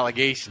lot of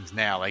allegations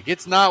now. Like,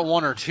 it's not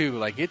one or two.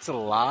 Like, it's a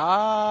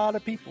lot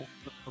of people.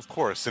 Of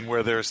course, and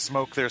where there's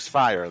smoke, there's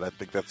fire. I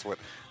think that's what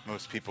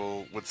most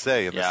people would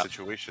say in this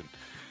situation.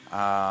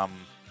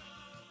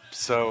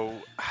 So,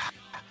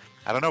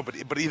 I don't know,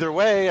 but either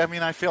way, I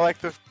mean, I feel like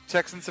the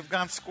Texans have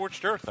gone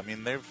scorched earth. I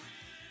mean, they've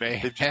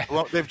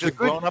just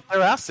blown up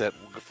their asset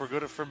for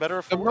good or for better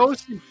or for worse. The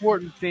most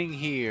important thing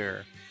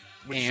here,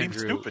 which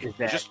Andrew, seems stupid, is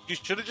that you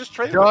should have just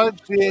traded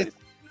him.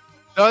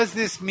 Does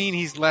this mean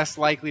he's less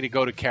likely to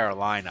go to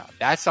Carolina?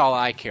 That's all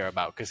I care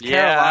about, because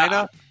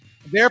Carolina,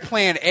 their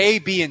plan A,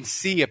 B, and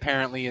C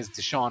apparently is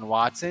Deshaun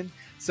Watson.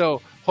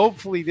 So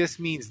hopefully this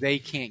means they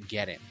can't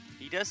get him.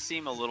 He does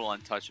seem a little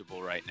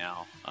untouchable right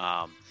now.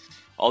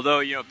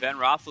 Although, Ben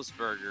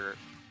Roethlisberger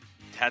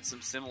had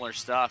some similar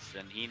stuff,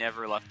 and he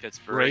never left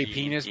Pittsburgh.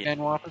 Ben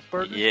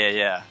Roethlisberger?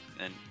 Yeah.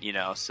 And,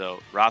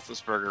 so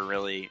Roethlisberger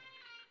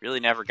really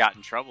never got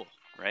in trouble,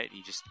 right?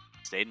 He just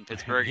stayed in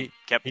Pittsburgh, and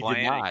kept he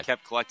playing, and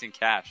kept collecting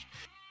cash.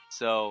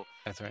 So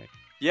that's right.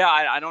 Yeah,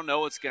 I don't know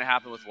what's going to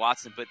happen with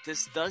Watson, but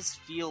this does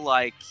feel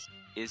like,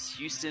 is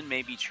Houston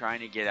maybe trying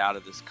to get out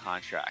of this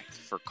contract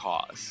for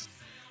cause?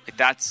 Like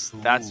that's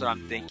what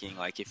I'm thinking.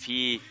 Like if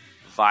he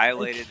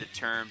violated the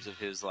terms of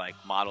his like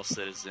model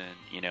citizen,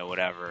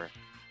 whatever,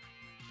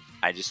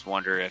 I just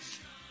wonder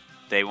if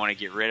they want to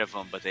get rid of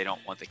him, but they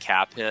don't want the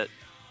cap hit.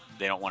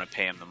 They don't want to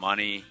pay him the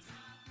money,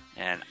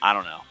 and I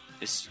don't know.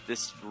 This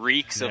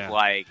reeks of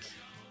like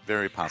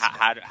very possible.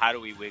 How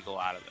do we wiggle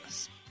out of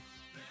this?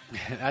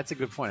 That's a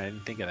good point. I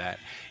didn't think of that.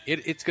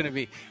 It's going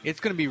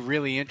to be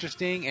really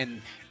interesting.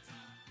 And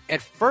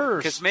at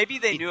first, because maybe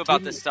they knew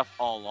about this stuff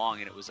all along,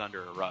 and it was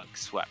under a rug,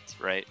 swept,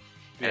 right?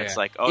 And it's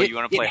like, you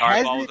want to play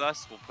hardball with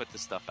us? We'll put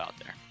this stuff out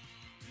there.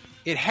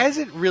 It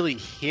hasn't really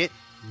hit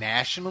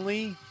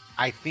nationally.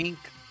 I think,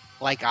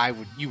 like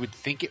you would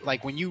think it.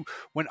 Like when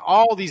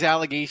all these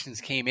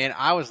allegations came in,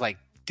 I was like,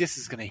 this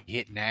is going to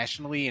hit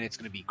nationally, and it's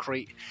going to be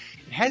crazy.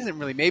 It hasn't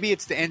really. Maybe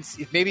it's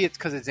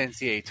because it's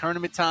NCAA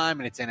tournament time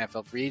and it's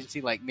NFL free agency.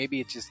 Like maybe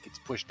it just gets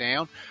pushed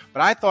down.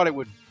 But I thought it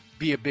would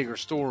be a bigger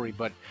story,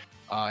 but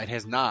it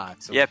has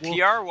not. So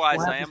PR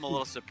wise, I am a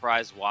little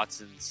surprised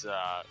Watson's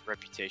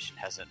reputation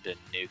hasn't been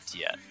nuked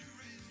yet.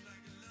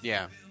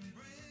 Yeah,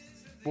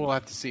 we'll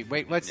have to see.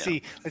 Wait, let's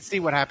see. Let's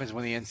see what happens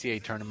when the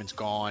NCAA tournament's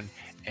gone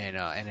and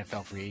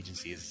NFL free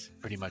agency is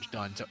pretty much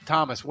done. So,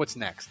 Thomas, what's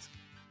next?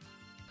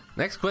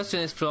 Next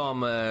question is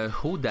from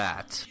Who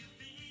Dat.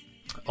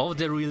 Of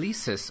the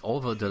releases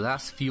over the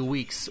last few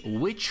weeks,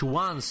 which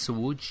ones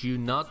would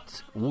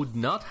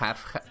not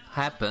have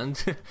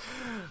happened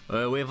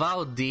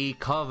without the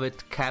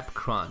COVID cap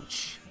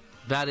crunch?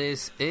 That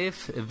is,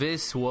 if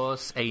this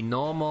was a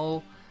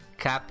normal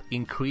cap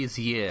increase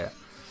year,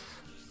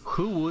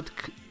 who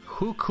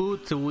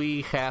could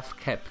we have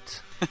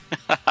kept?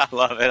 I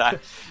love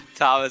it,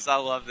 Thomas. I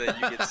love that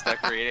you get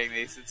stuck reading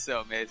these. It's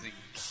so amazing.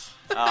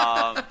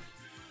 I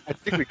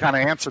think we kind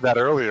of answered that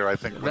earlier. I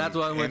think that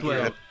one went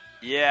well.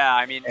 Yeah,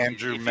 I mean,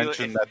 Andrew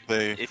mentioned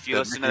if you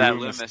listen to that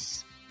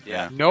Loomis,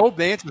 nope,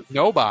 they answered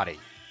nobody.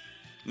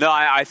 No,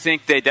 I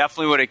think they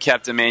definitely would have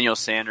kept Emmanuel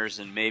Sanders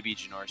and maybe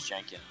Janoris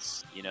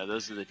Jenkins.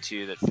 Those are the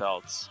two that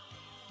felt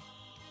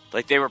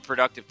like they were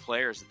productive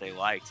players that they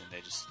liked, and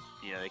they just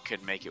they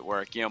couldn't make it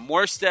work.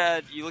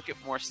 Morstead, you look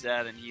at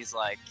Morstead, and he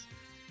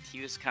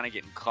was kind of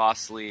getting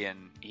costly,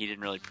 and he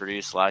didn't really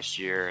produce last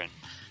year, and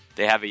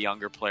they have a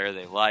younger player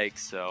they like,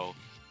 so.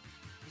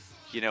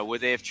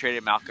 Would they have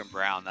traded Malcolm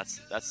Brown?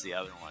 That's the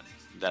other one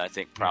that I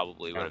think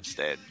probably would have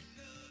stayed.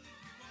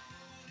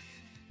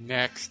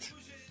 Next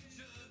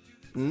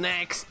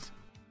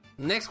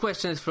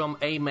question is from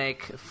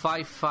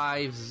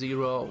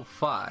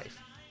AMAC5505.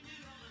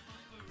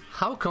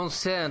 How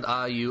concerned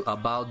are you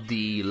about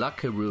the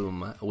locker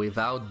room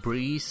without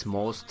Brees,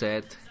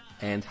 Mostert,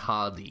 and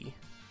Hardy?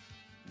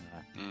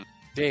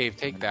 Dave,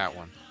 take that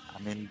one. I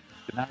mean,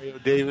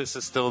 Denario Davis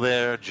is still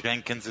there.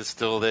 Jenkins is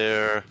still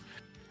there.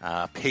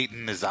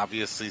 Peyton is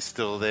obviously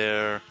still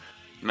there.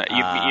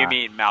 You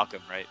mean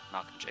Malcolm, right?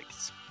 Malcolm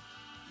Jenkins.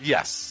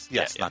 Yes,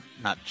 yeah.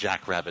 Not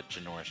Jackrabbit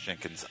Janoris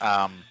Jenkins.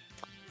 I'm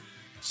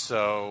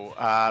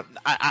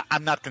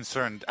not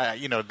concerned.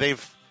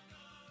 They've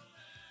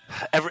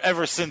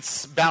ever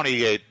since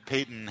Bountygate,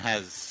 Peyton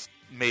has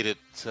made it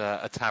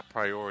a top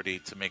priority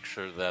to make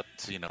sure that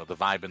the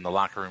vibe in the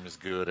locker room is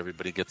good.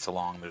 Everybody gets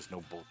along. There's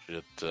no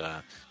bullshit.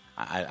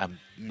 I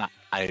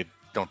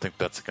don't think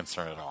that's a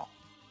concern at all.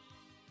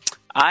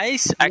 I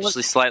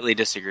actually slightly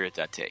disagree with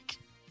that take.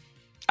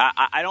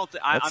 I don't.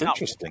 That's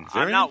interesting.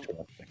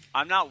 Interesting.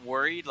 I'm not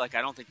worried. Like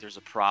I don't think there's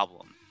a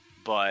problem,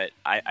 but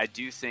I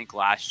do think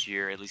last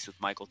year, at least with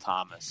Michael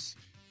Thomas,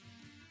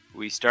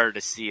 we started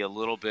to see a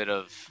little bit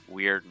of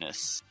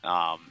weirdness,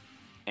 and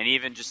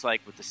even just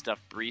like with the stuff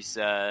Bree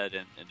said,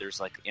 and there's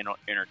like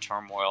inner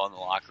turmoil in the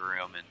locker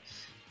room, and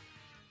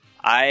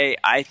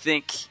I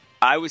think.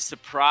 I was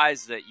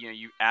surprised that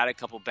you add a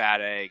couple bad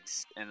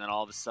eggs, and then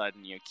all of a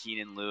sudden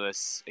Keenan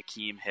Lewis,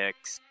 Akeem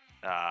Hicks,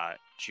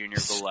 Junior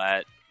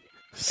Gillette,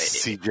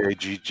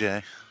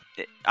 CJ.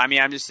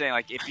 I'm just saying,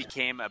 like it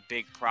became a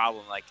big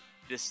problem. Like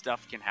this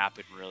stuff can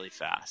happen really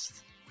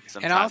fast.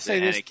 Sometimes,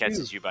 and it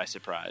catches you by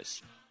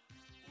surprise.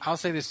 I'll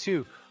say this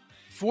too: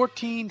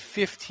 14,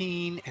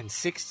 15, and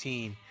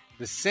 16,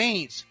 the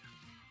Saints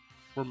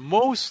were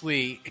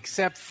mostly,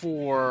 except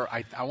for,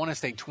 I want to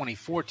say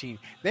 2014,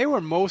 they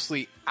were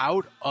mostly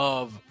out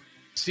of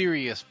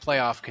serious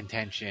playoff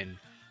contention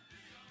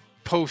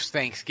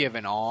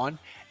post-Thanksgiving on.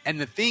 And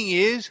the thing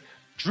is,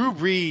 Drew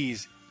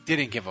Brees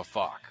didn't give a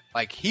fuck.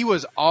 Like, he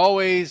was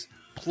always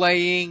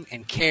playing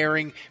and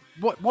caring.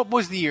 What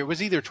was the year? It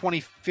was either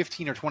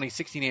 2015 or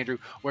 2016, Andrew,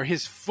 where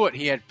his foot,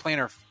 he had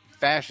plantar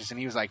fasciitis, and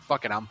he was like,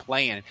 fuck it, I'm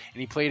playing. And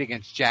he played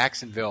against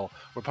Jacksonville,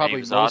 where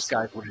probably most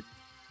guys would have.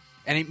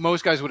 And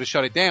most guys would have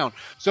shut it down.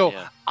 So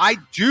I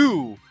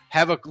do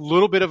have a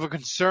little bit of a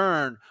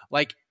concern.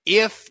 Like,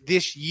 if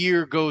this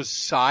year goes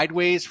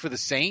sideways for the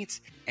Saints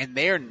and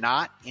they're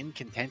not in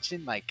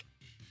contention, like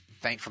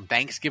from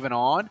Thanksgiving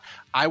on,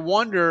 I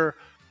wonder,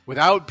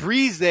 without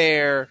Brees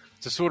there,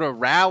 to sort of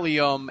rally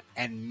them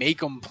and make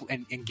them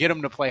and get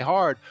them to play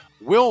hard.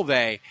 Will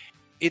they?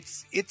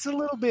 It's a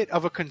little bit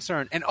of a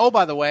concern. And oh,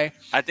 by the way,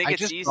 I think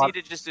it's easy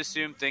to just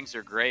assume things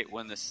are great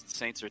when the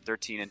Saints are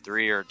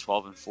 13-3 or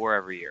 12-4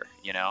 every year,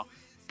 you know.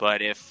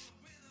 But if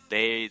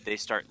they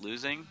start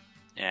losing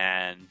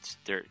and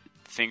their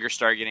fingers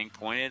start getting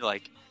pointed,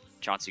 like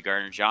Chauncey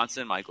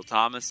Gardner-Johnson, Michael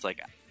Thomas, like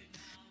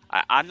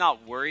I'm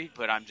not worried,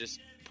 but I'm just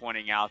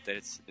pointing out that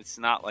it's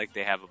not like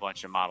they have a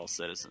bunch of model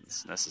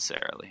citizens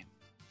necessarily.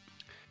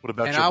 What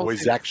about your boy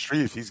Zach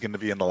Strief? He's going to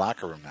be in the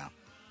locker room now.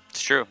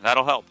 It's true.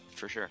 That'll help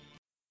for sure.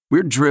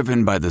 We're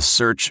driven by the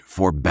search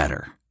for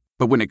better.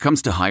 But when it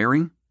comes to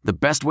hiring, the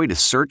best way to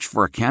search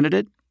for a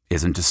candidate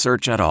isn't to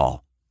search at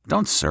all.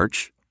 Don't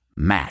search.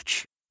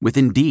 Match. With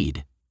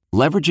Indeed.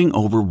 Leveraging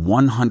over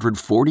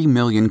 140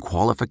 million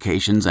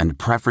qualifications and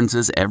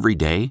preferences every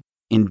day,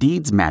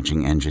 Indeed's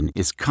matching engine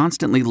is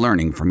constantly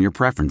learning from your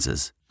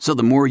preferences. So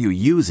the more you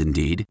use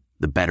Indeed,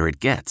 the better it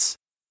gets.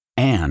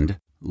 And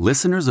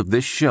listeners of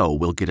this show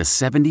will get a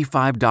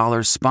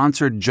 $75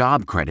 sponsored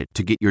job credit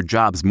to get your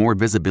jobs more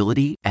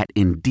visibility at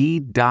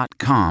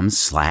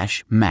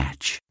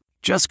Indeed.com/match.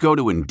 Just go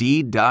to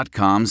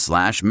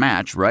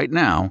Indeed.com/match right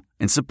now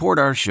and support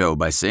our show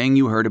by saying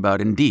you heard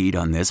about Indeed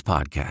on this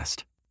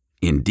podcast.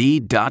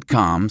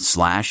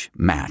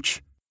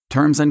 Indeed.com/match.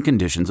 Terms and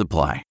conditions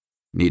apply.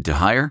 Need to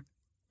hire?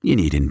 You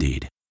need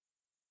Indeed.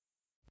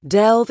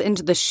 Delve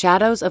into the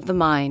shadows of the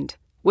mind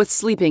with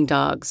Sleeping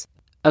Dogs,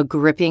 a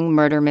gripping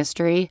murder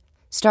mystery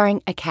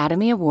starring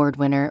Academy Award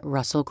winner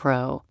Russell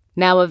Crowe.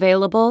 Now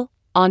available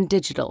on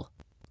digital.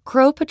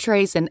 Crowe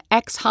portrays an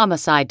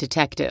ex-homicide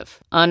detective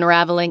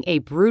unraveling a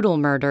brutal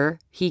murder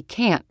he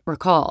can't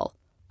recall.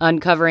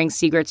 Uncovering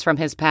secrets from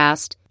his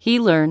past, he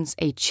learns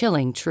a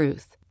chilling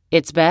truth.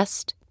 It's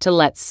best to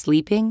let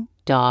sleeping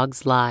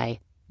dogs lie.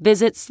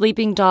 Visit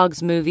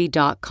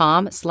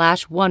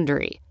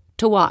sleepingdogsmovie.com/Wondery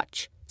to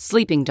watch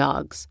Sleeping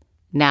Dogs,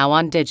 now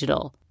on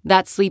digital.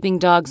 That's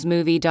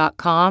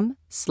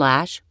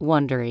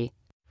sleepingdogsmovie.com/Wondery.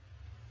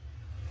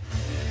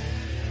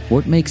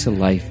 What makes a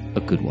life a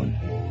good one?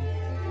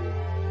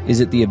 Is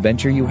it the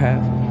adventure you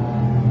have?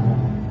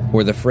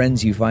 Or the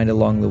friends you find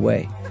along the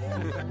way?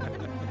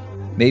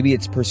 Maybe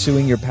it's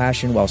pursuing your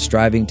passion while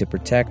striving to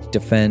protect,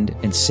 defend,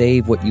 and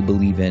save what you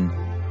believe in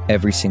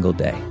every single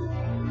day.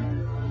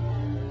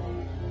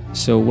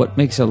 So what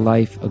makes a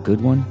life a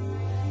good one?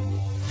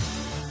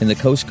 In the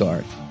Coast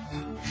Guard,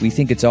 we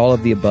think it's all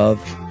of the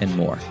above and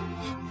more.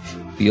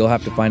 But you'll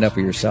have to find out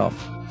for yourself.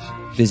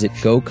 Visit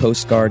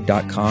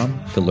gocoastguard.com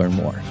to learn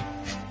more.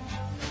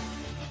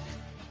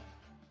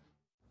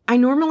 I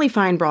normally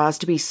find bras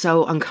to be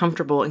so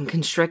uncomfortable and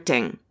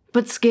constricting,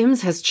 but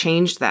Skims has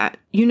changed that.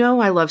 You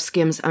know I love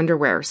Skims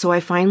underwear, so I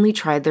finally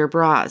tried their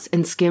bras,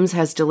 and Skims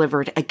has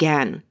delivered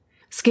again.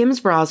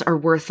 Skims bras are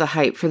worth the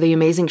hype for the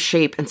amazing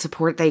shape and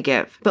support they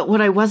give, but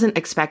what I wasn't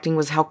expecting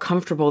was how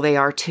comfortable they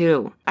are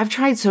too. I've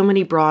tried so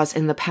many bras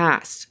in the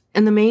past,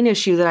 and the main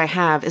issue that I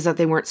have is that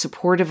they weren't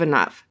supportive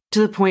enough,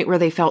 to the point where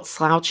they felt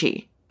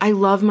slouchy. I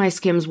love my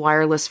Skims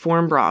wireless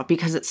form bra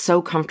because it's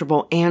so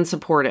comfortable and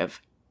supportive.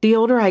 The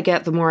older I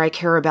get, the more I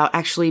care about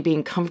actually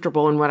being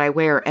comfortable in what I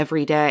wear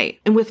every day.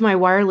 And with my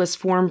wireless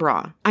form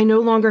bra, I no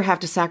longer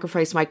have to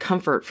sacrifice my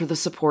comfort for the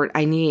support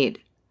I need.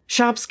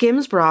 Shop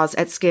Skims bras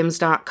at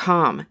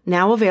skims.com,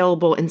 now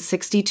available in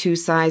 62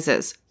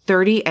 sizes,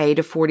 30A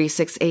to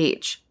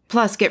 46H.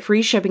 Plus, get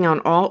free shipping on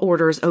all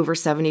orders over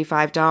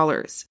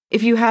 $75.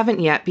 If you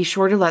haven't yet, be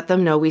sure to let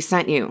them know we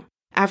sent you.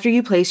 After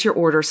you place your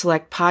order,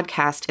 select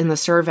podcast in the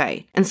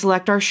survey and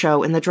select our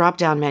show in the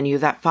drop-down menu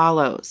that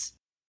follows.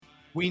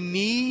 We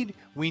need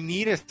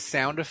a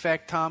sound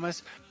effect,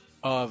 Thomas,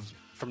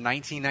 from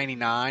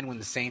 1999 when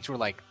the Saints were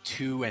like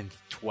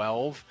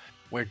 2-12,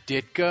 where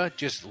Ditka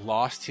just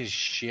lost his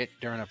shit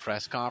during a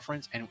press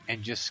conference and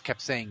just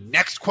kept saying,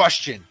 next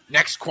question,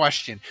 next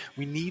question.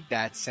 We need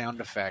that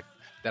sound effect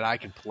that I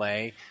can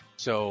play.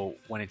 So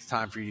when it's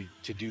time for you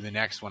to do the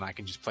next one, I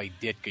can just play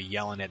Ditka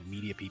yelling at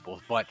media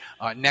people. But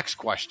next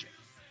question.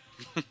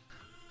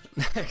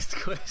 Next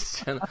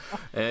question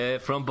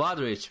from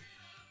Budrich.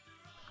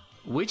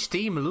 Which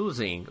team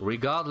losing,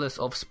 regardless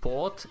of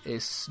sport,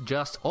 is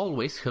just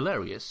always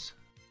hilarious?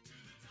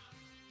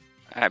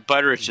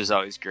 Butterich is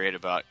always great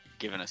about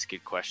giving us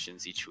good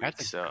questions each week,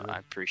 I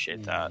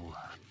appreciate that.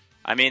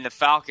 I mean, the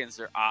Falcons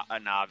are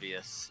an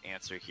obvious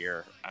answer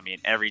here. I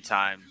mean, every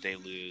time they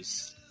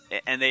lose,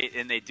 and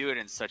they do it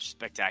in such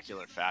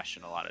spectacular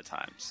fashion a lot of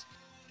times.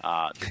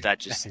 That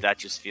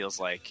just feels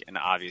like an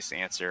obvious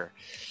answer.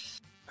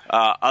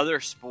 Other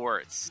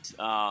sports,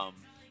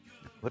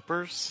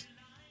 Clippers.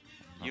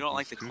 You don't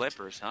like the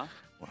Clippers, huh?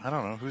 Well, I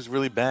don't know. Who's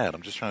really bad?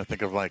 I'm just trying to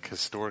think of, like,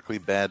 historically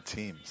bad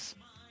teams.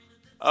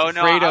 Oh,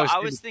 no, I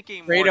was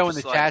thinking more Fredo in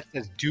the chat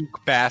says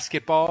Duke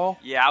basketball.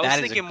 Yeah, I was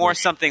thinking more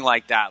something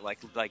like that,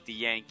 like the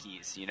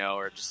Yankees, you know,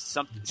 or just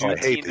some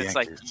team that's,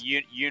 like,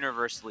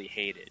 universally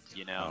hated,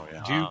 you know. Oh,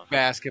 yeah. Duke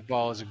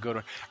basketball is a good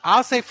one.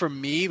 I'll say for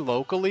me,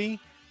 locally,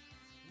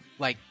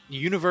 like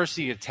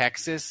University of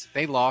Texas,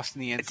 they lost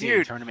in the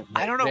NCAA tournament.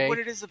 I don't know what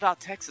it is about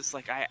Texas.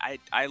 Like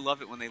I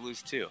love it when they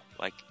lose too.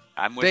 Like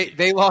I'm with you.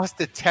 They lost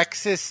to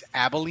Texas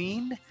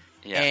Abilene,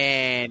 yeah.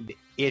 And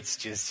it's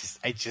just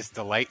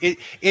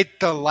it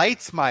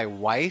delights my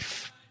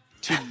wife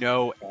to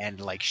no end.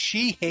 Like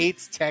she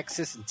hates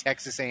Texas and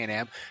Texas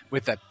A&M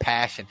with a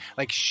passion.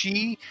 Like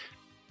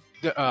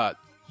the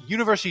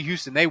University of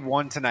Houston, they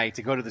won tonight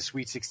to go to the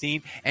Sweet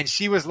 16, and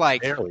she was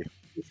like, Barely.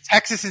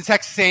 Texas and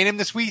Texas A&M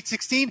the Sweet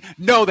 16?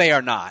 No, they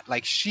are not.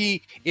 Like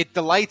it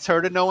delights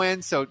her to no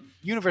end. So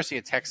University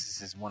of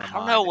Texas is one of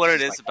mine. I don't know what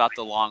it is about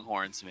the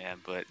Longhorns, man,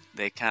 but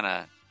they kind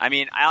of. I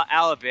mean,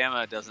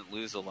 Alabama doesn't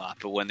lose a lot,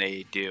 but when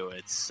they do,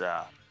 it's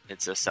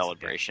a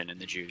celebration in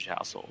the Jewish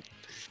household.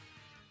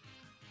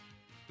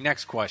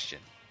 Next question.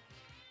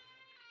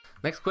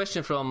 Next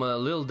question from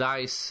Lil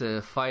Dice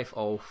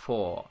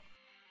 504.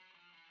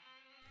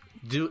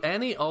 Do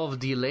any of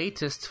the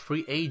latest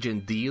free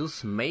agent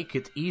deals make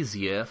it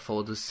easier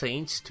for the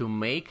Saints to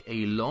make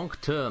a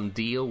long-term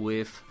deal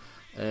with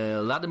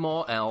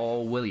Lattimore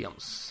or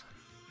Williams?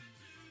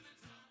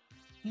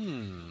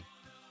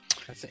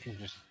 That's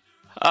interesting.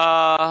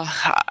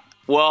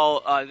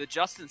 Well, the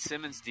Justin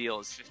Simmons deal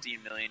is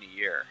 $15 million a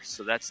year,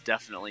 so that's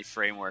definitely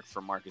framework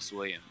for Marcus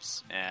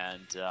Williams,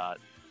 and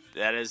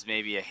that is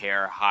maybe a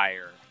hair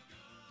higher.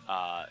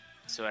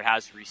 So it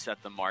has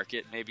reset the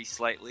market maybe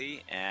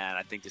slightly, and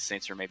I think the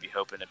Saints are maybe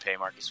hoping to pay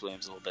Marcus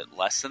Williams a little bit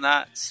less than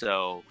that.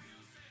 So,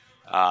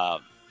 I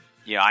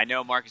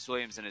know Marcus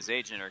Williams and his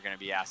agent are going to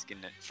be asking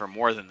for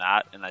more than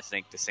that, and I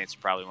think the Saints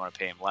probably want to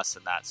pay him less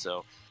than that.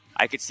 So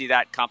I could see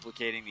that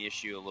complicating the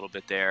issue a little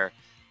bit there.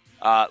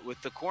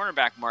 With the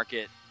cornerback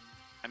market,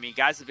 I mean,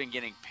 guys have been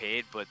getting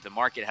paid, but the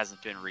market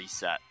hasn't been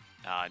reset.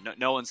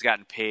 No one's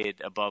gotten paid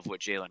above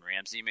what Jalen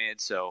Ramsey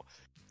made, so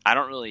I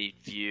don't really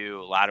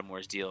view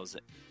Lattimore's deal as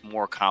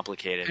more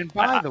complicated. And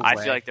by the way, I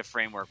feel like the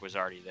framework was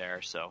already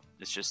there, so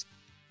it's just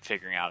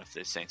figuring out if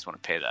the Saints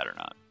want to pay that or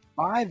not.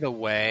 By the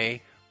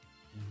way,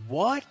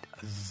 what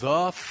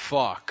the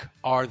fuck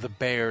are the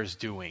Bears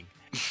doing?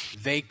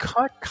 They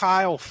cut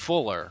Kyle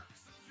Fuller,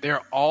 their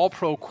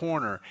all-pro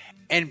corner,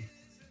 and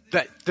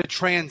the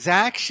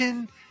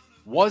transaction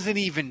wasn't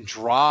even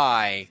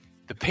dry,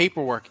 the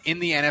paperwork in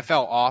the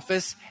NFL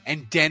office,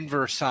 and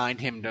Denver signed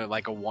him to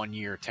like a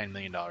 1-year, $10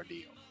 million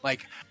deal.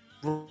 Like,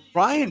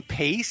 Ryan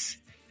Pace,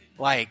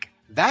 like,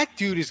 that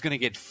dude is going to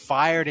get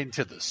fired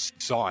into the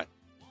sun.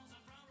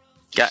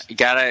 You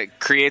got to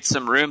create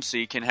some room so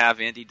you can have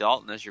Andy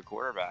Dalton as your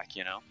quarterback,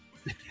 you know?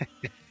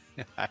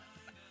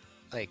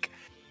 Like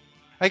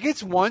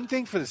it's one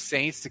thing for the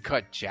Saints to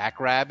cut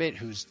Jackrabbit,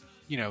 who's,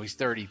 he's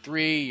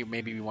 33.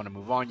 Maybe you want to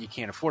move on. You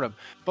can't afford him.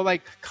 But,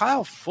 like,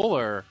 Kyle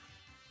Fuller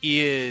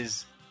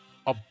is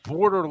a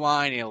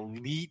borderline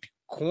elite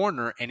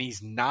corner, and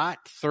he's not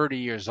 30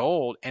 years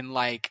old. And,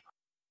 like,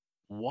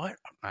 what?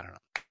 I don't know.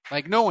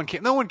 Like, no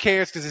one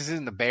cares because this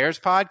isn't the Bears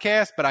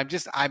podcast, but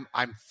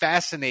I'm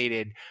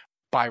fascinated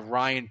by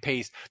Ryan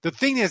Pace. The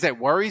thing is that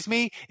worries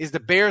me is the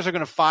Bears are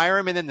going to fire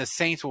him, and then the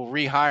Saints will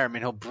rehire him,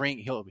 and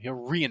he'll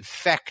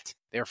reinfect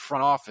their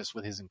front office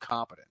with his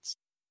incompetence.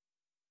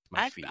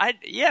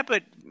 Yeah,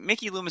 but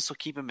Mickey Loomis will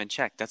keep him in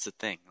check. That's the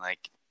thing.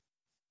 Like,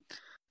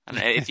 I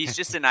don't know, if he's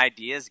just an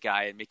ideas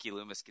guy, and Mickey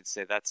Loomis could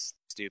say that's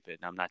stupid,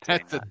 I'm not doing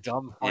that. That's a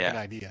dumb fucking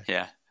idea.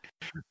 Yeah.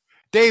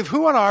 Dave,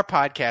 who on our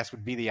podcast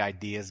would be the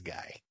ideas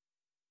guy?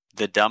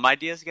 The dumb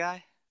ideas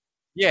guy?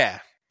 Yeah,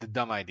 the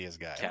dumb ideas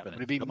guy. Kevin.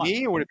 Would it be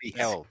me or would it be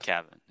Held?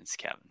 Kevin. It's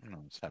Kevin. No,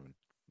 it's Kevin.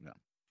 No.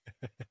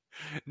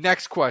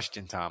 Next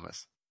question,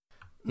 Thomas.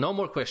 No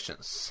more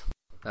questions.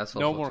 That's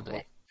all no for more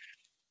today.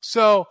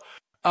 So,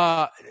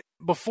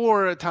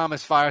 before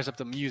Thomas fires up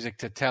the music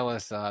to tell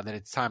us that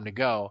it's time to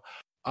go,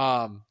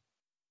 I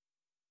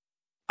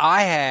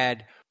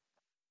had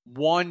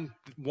one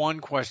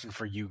question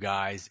for you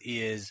guys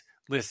is,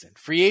 listen,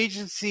 free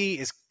agency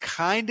is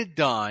kind of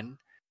done.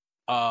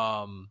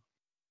 I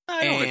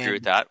don't agree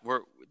with that.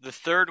 The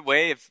third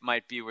wave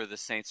might be where the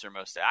Saints are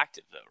most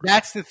active, though. Right?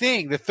 That's the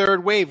thing. The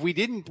third wave. We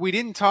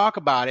didn't talk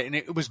about it, and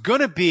it was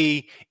gonna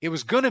be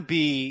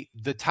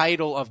the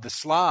title of the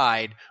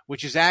slide,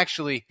 which is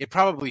actually, it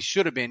probably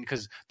should have been,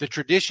 because the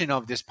tradition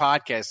of this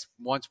podcast,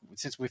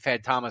 since we've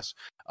had Thomas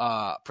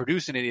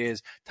producing it,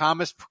 is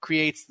Thomas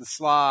creates the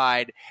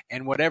slide,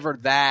 and whatever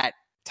that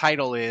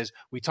title is,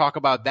 we talk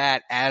about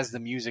that as the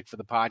music for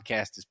the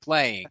podcast is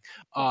playing.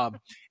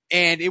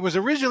 And it was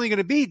originally going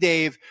to be,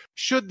 Dave,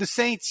 should the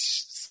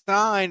Saints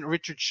sign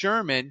Richard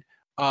Sherman?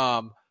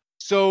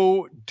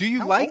 So do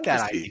you like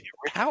that idea?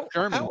 How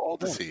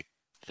old is he?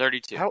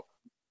 32.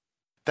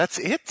 That's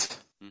it?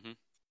 Mm-hmm.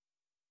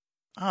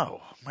 Oh,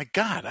 my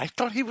God. I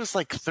thought he was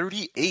like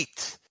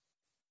 38.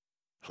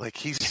 Like,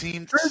 he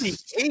seemed...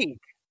 38?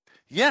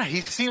 Yeah,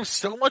 he seems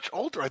so much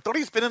older. I thought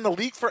he's been in the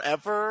league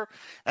forever.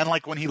 And,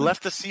 like, when he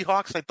left the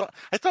Seahawks,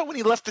 I thought when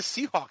he left the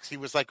Seahawks, he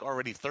was, like,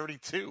 already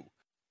 32.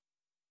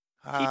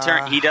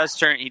 He does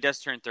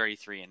turn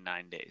 33 in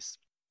 9 days.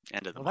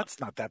 End of the month. That's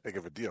not that big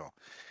of a deal.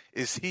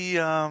 Is he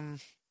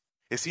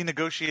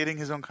negotiating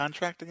his own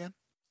contract again?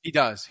 He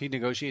does. He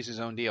negotiates his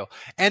own deal.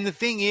 And the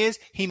thing is,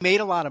 he made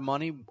a lot of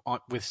money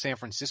with San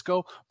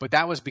Francisco, but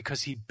that was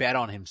because he bet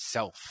on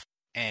himself.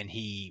 And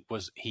he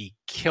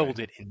killed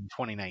it in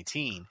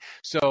 2019.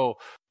 So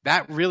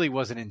that really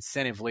was an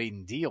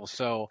incentive-laden deal.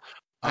 So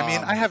I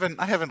mean, I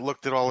haven't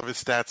looked at all of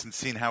his stats and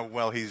seen how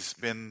well he's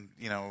been.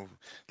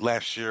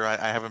 Last year I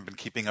haven't been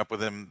keeping up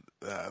with him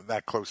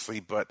that closely.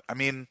 But I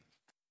mean,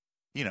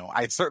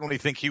 I certainly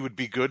think he would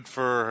be good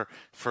for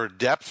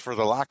depth for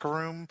the locker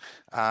room.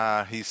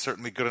 He's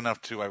certainly good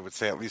enough to, I would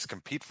say, at least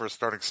compete for a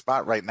starting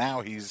spot. Right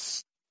now,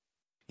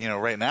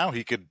 right now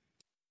he could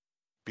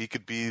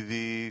be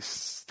the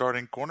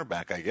starting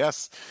cornerback, I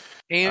guess.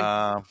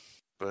 And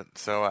but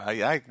so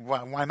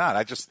why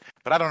not?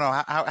 But I don't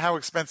know how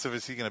expensive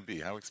is he going to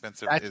be? How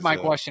expensive? That's my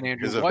question,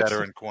 Andrew. Is a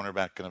veteran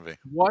cornerback going to be?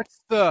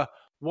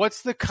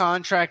 What's the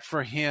contract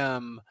for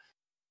him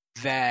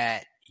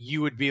that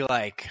you would be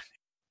like,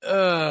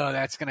 oh,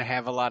 that's going to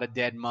have a lot of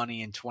dead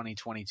money in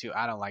 2022?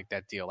 I don't like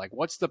that deal. Like,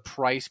 what's the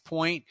price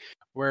point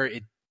where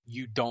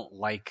you don't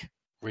like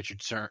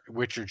Richard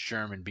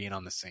Sherman being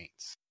on the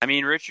Saints? I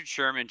mean, Richard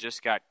Sherman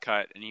just got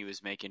cut, and he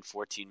was making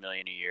 $14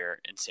 million a year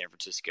in San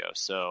Francisco.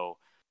 So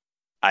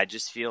I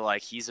just feel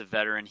like he's a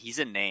veteran. He's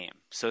a name.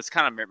 So it's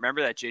kind of,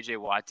 remember that J.J.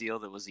 Watt deal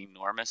that was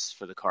enormous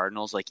for the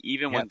Cardinals? Like,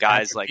 even when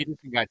guys Patrick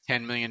Peterson got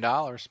 $10 million.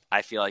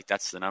 I feel like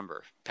that's the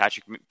number.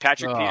 Patrick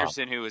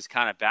Peterson, who was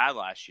kind of bad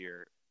last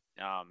year,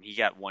 he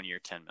got 1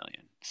 year, $10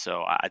 million.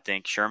 So I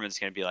think Sherman's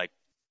going to be like,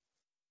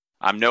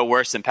 I'm no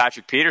worse than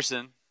Patrick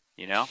Peterson,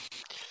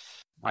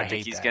 I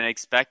think he's going to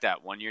expect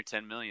that 1 year,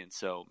 $10 million.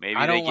 So maybe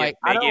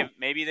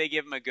they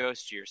give him a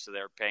ghost year, so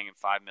they're paying him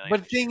 $5 million.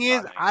 But the thing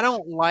is, I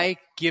don't like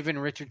giving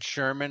Richard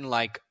Sherman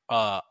like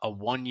a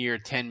 1 year,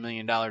 $10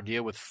 million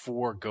deal with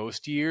 4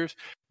 ghost years,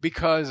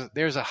 because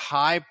there's a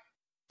high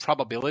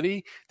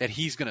probability that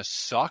he's going to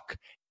suck,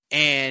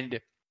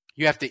 and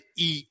you have to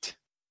eat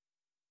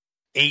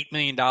 $8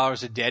 million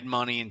of dead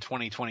money in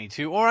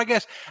 2022. Or I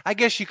guess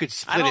you could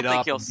split it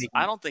up.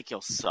 I don't think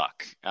he'll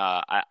suck.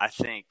 I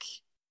think.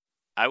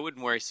 I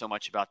wouldn't worry so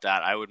much about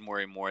that. I would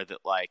worry more that,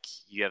 like,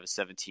 you have a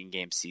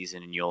 17-game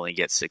season and you only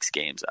get 6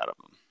 games out of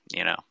them.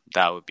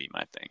 That would be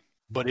my thing.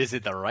 But is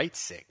it the right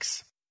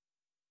 6?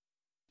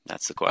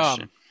 That's the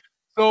question.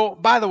 So,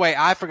 by the way,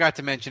 I forgot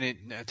to mention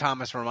it.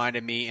 Thomas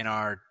reminded me in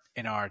our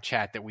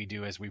chat that we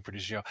do as we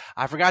produce the show.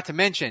 I forgot to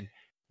mention,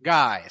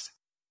 guys,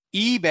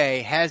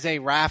 eBay has a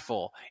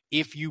raffle.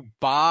 If you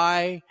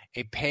buy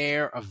a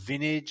pair of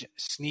vintage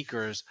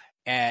sneakers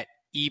at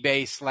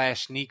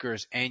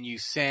eBay/sneakers and you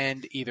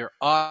send either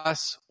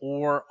us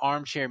or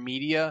Armchair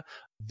Media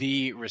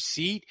the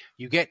receipt,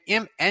 you get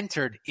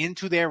entered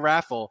into their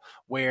raffle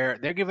where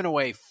they're giving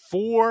away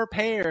 4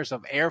 pairs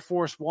of Air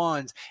Force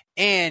Ones,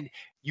 and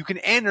you can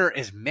enter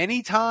as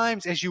many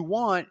times as you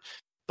want.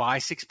 Buy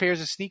 6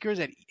 pairs of sneakers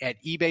at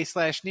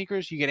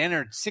eBay/sneakers. You get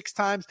entered 6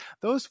 times.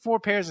 Those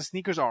 4 pairs of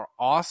sneakers are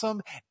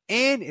awesome,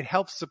 and it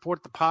helps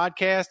support the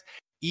podcast.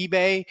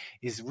 eBay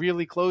is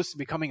really close to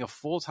becoming a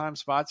full-time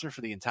sponsor for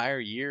the entire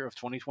year of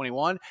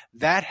 2021.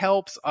 That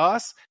helps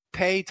us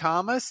pay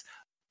Thomas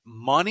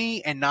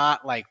money and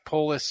not like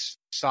Polish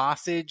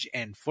sausage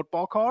and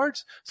football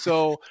cards.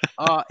 So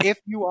if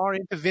you are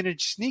into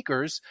vintage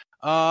sneakers,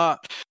 go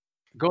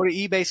to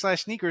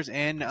eBay/sneakers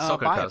and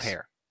buy a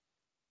pair.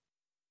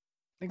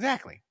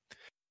 Exactly.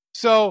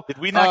 So did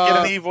we not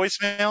get any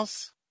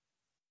voicemails?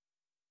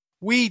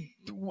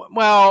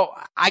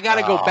 I got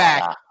to go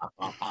back.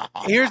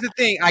 Here's the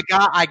thing.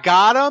 I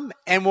got them,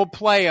 and we'll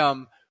play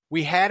them.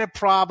 We had a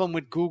problem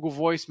with Google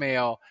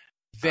voicemail.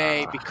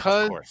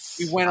 Because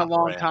we went a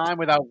long time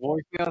without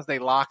voicemails, they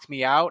locked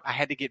me out. I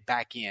had to get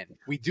back in.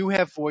 We do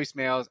have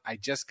voicemails. I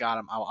just got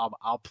them.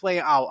 I'll play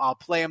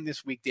them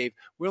this week, Dave.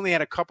 We only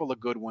had a couple of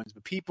good ones,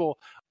 but people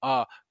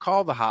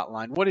call the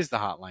hotline. What is the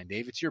hotline,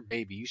 Dave? It's your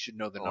baby. You should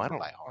know the number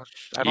by heart.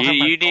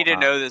 You need to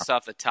know this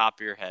off the top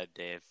of your head,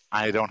 Dave.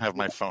 I don't have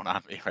my phone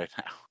on me right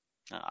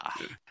now.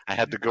 I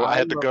had to go.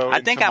 I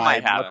think I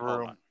might have it.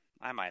 Hold on.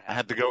 I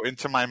had to go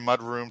into my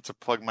mud room to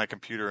plug my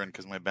computer in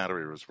because my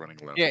battery was running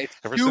low. Yeah, it's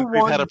Ever since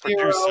we've had a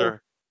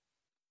producer.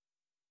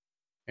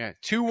 Yeah,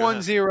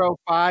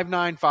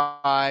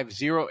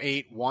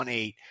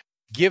 210-595-0818.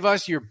 Give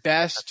us your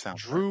best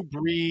Drew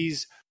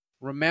Brees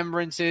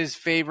remembrances,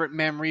 favorite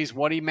memories,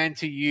 what he meant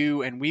to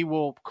you, and we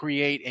will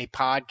create a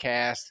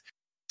podcast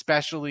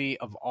especially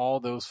of all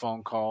those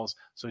phone calls.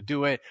 So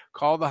do it.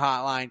 Call the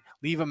hotline.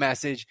 Leave a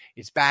message.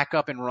 It's back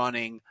up and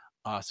running.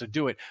 So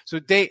do it. So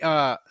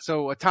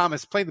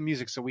Thomas, play the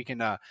music so we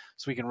can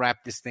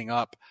wrap this thing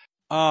up.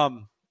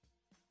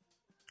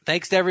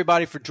 Thanks to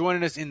everybody for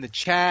joining us in the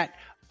chat.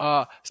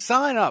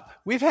 Sign up.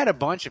 We've had a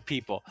bunch of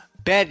people: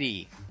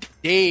 Betty,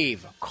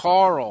 Dave,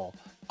 Carl,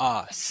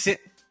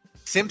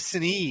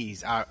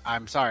 Simpsonese.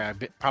 I'm sorry, I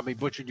probably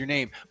butchered your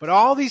name, but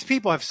all these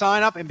people have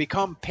signed up and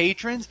become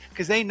patrons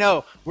because they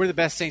know we're the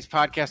best Saints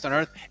podcast on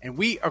earth, and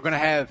we are going to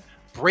have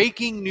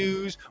breaking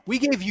news. We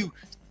gave you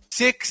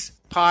 6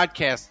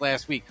 podcast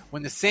last week.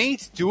 When the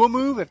Saints do a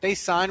move, if they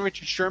sign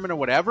Richard Sherman or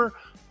whatever,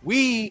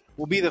 we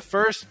will be the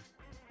first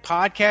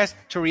podcast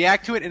to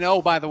react to it. And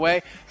oh, by the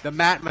way, the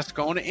Matt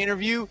Moscona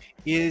interview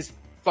is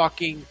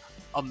fucking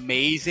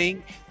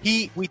amazing.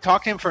 We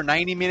talked to him for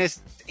 90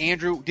 minutes.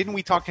 Andrew, didn't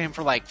we talk to him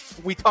for like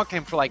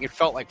it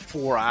felt like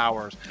 4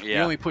 hours. Yeah.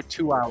 We only put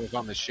 2 hours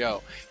on the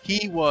show.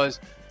 He was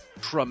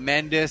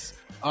tremendous.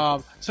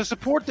 So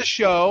support the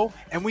show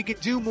and we can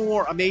do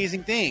more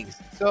amazing things.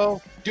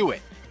 So do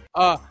it.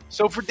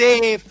 So for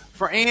Dave,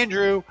 for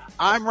Andrew,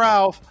 I'm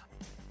Ralph.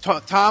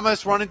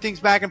 Thomas running things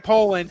back in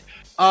Poland.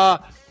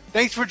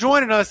 Thanks for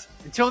joining us.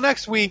 Until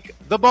next week,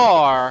 the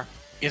bar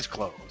is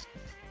closed.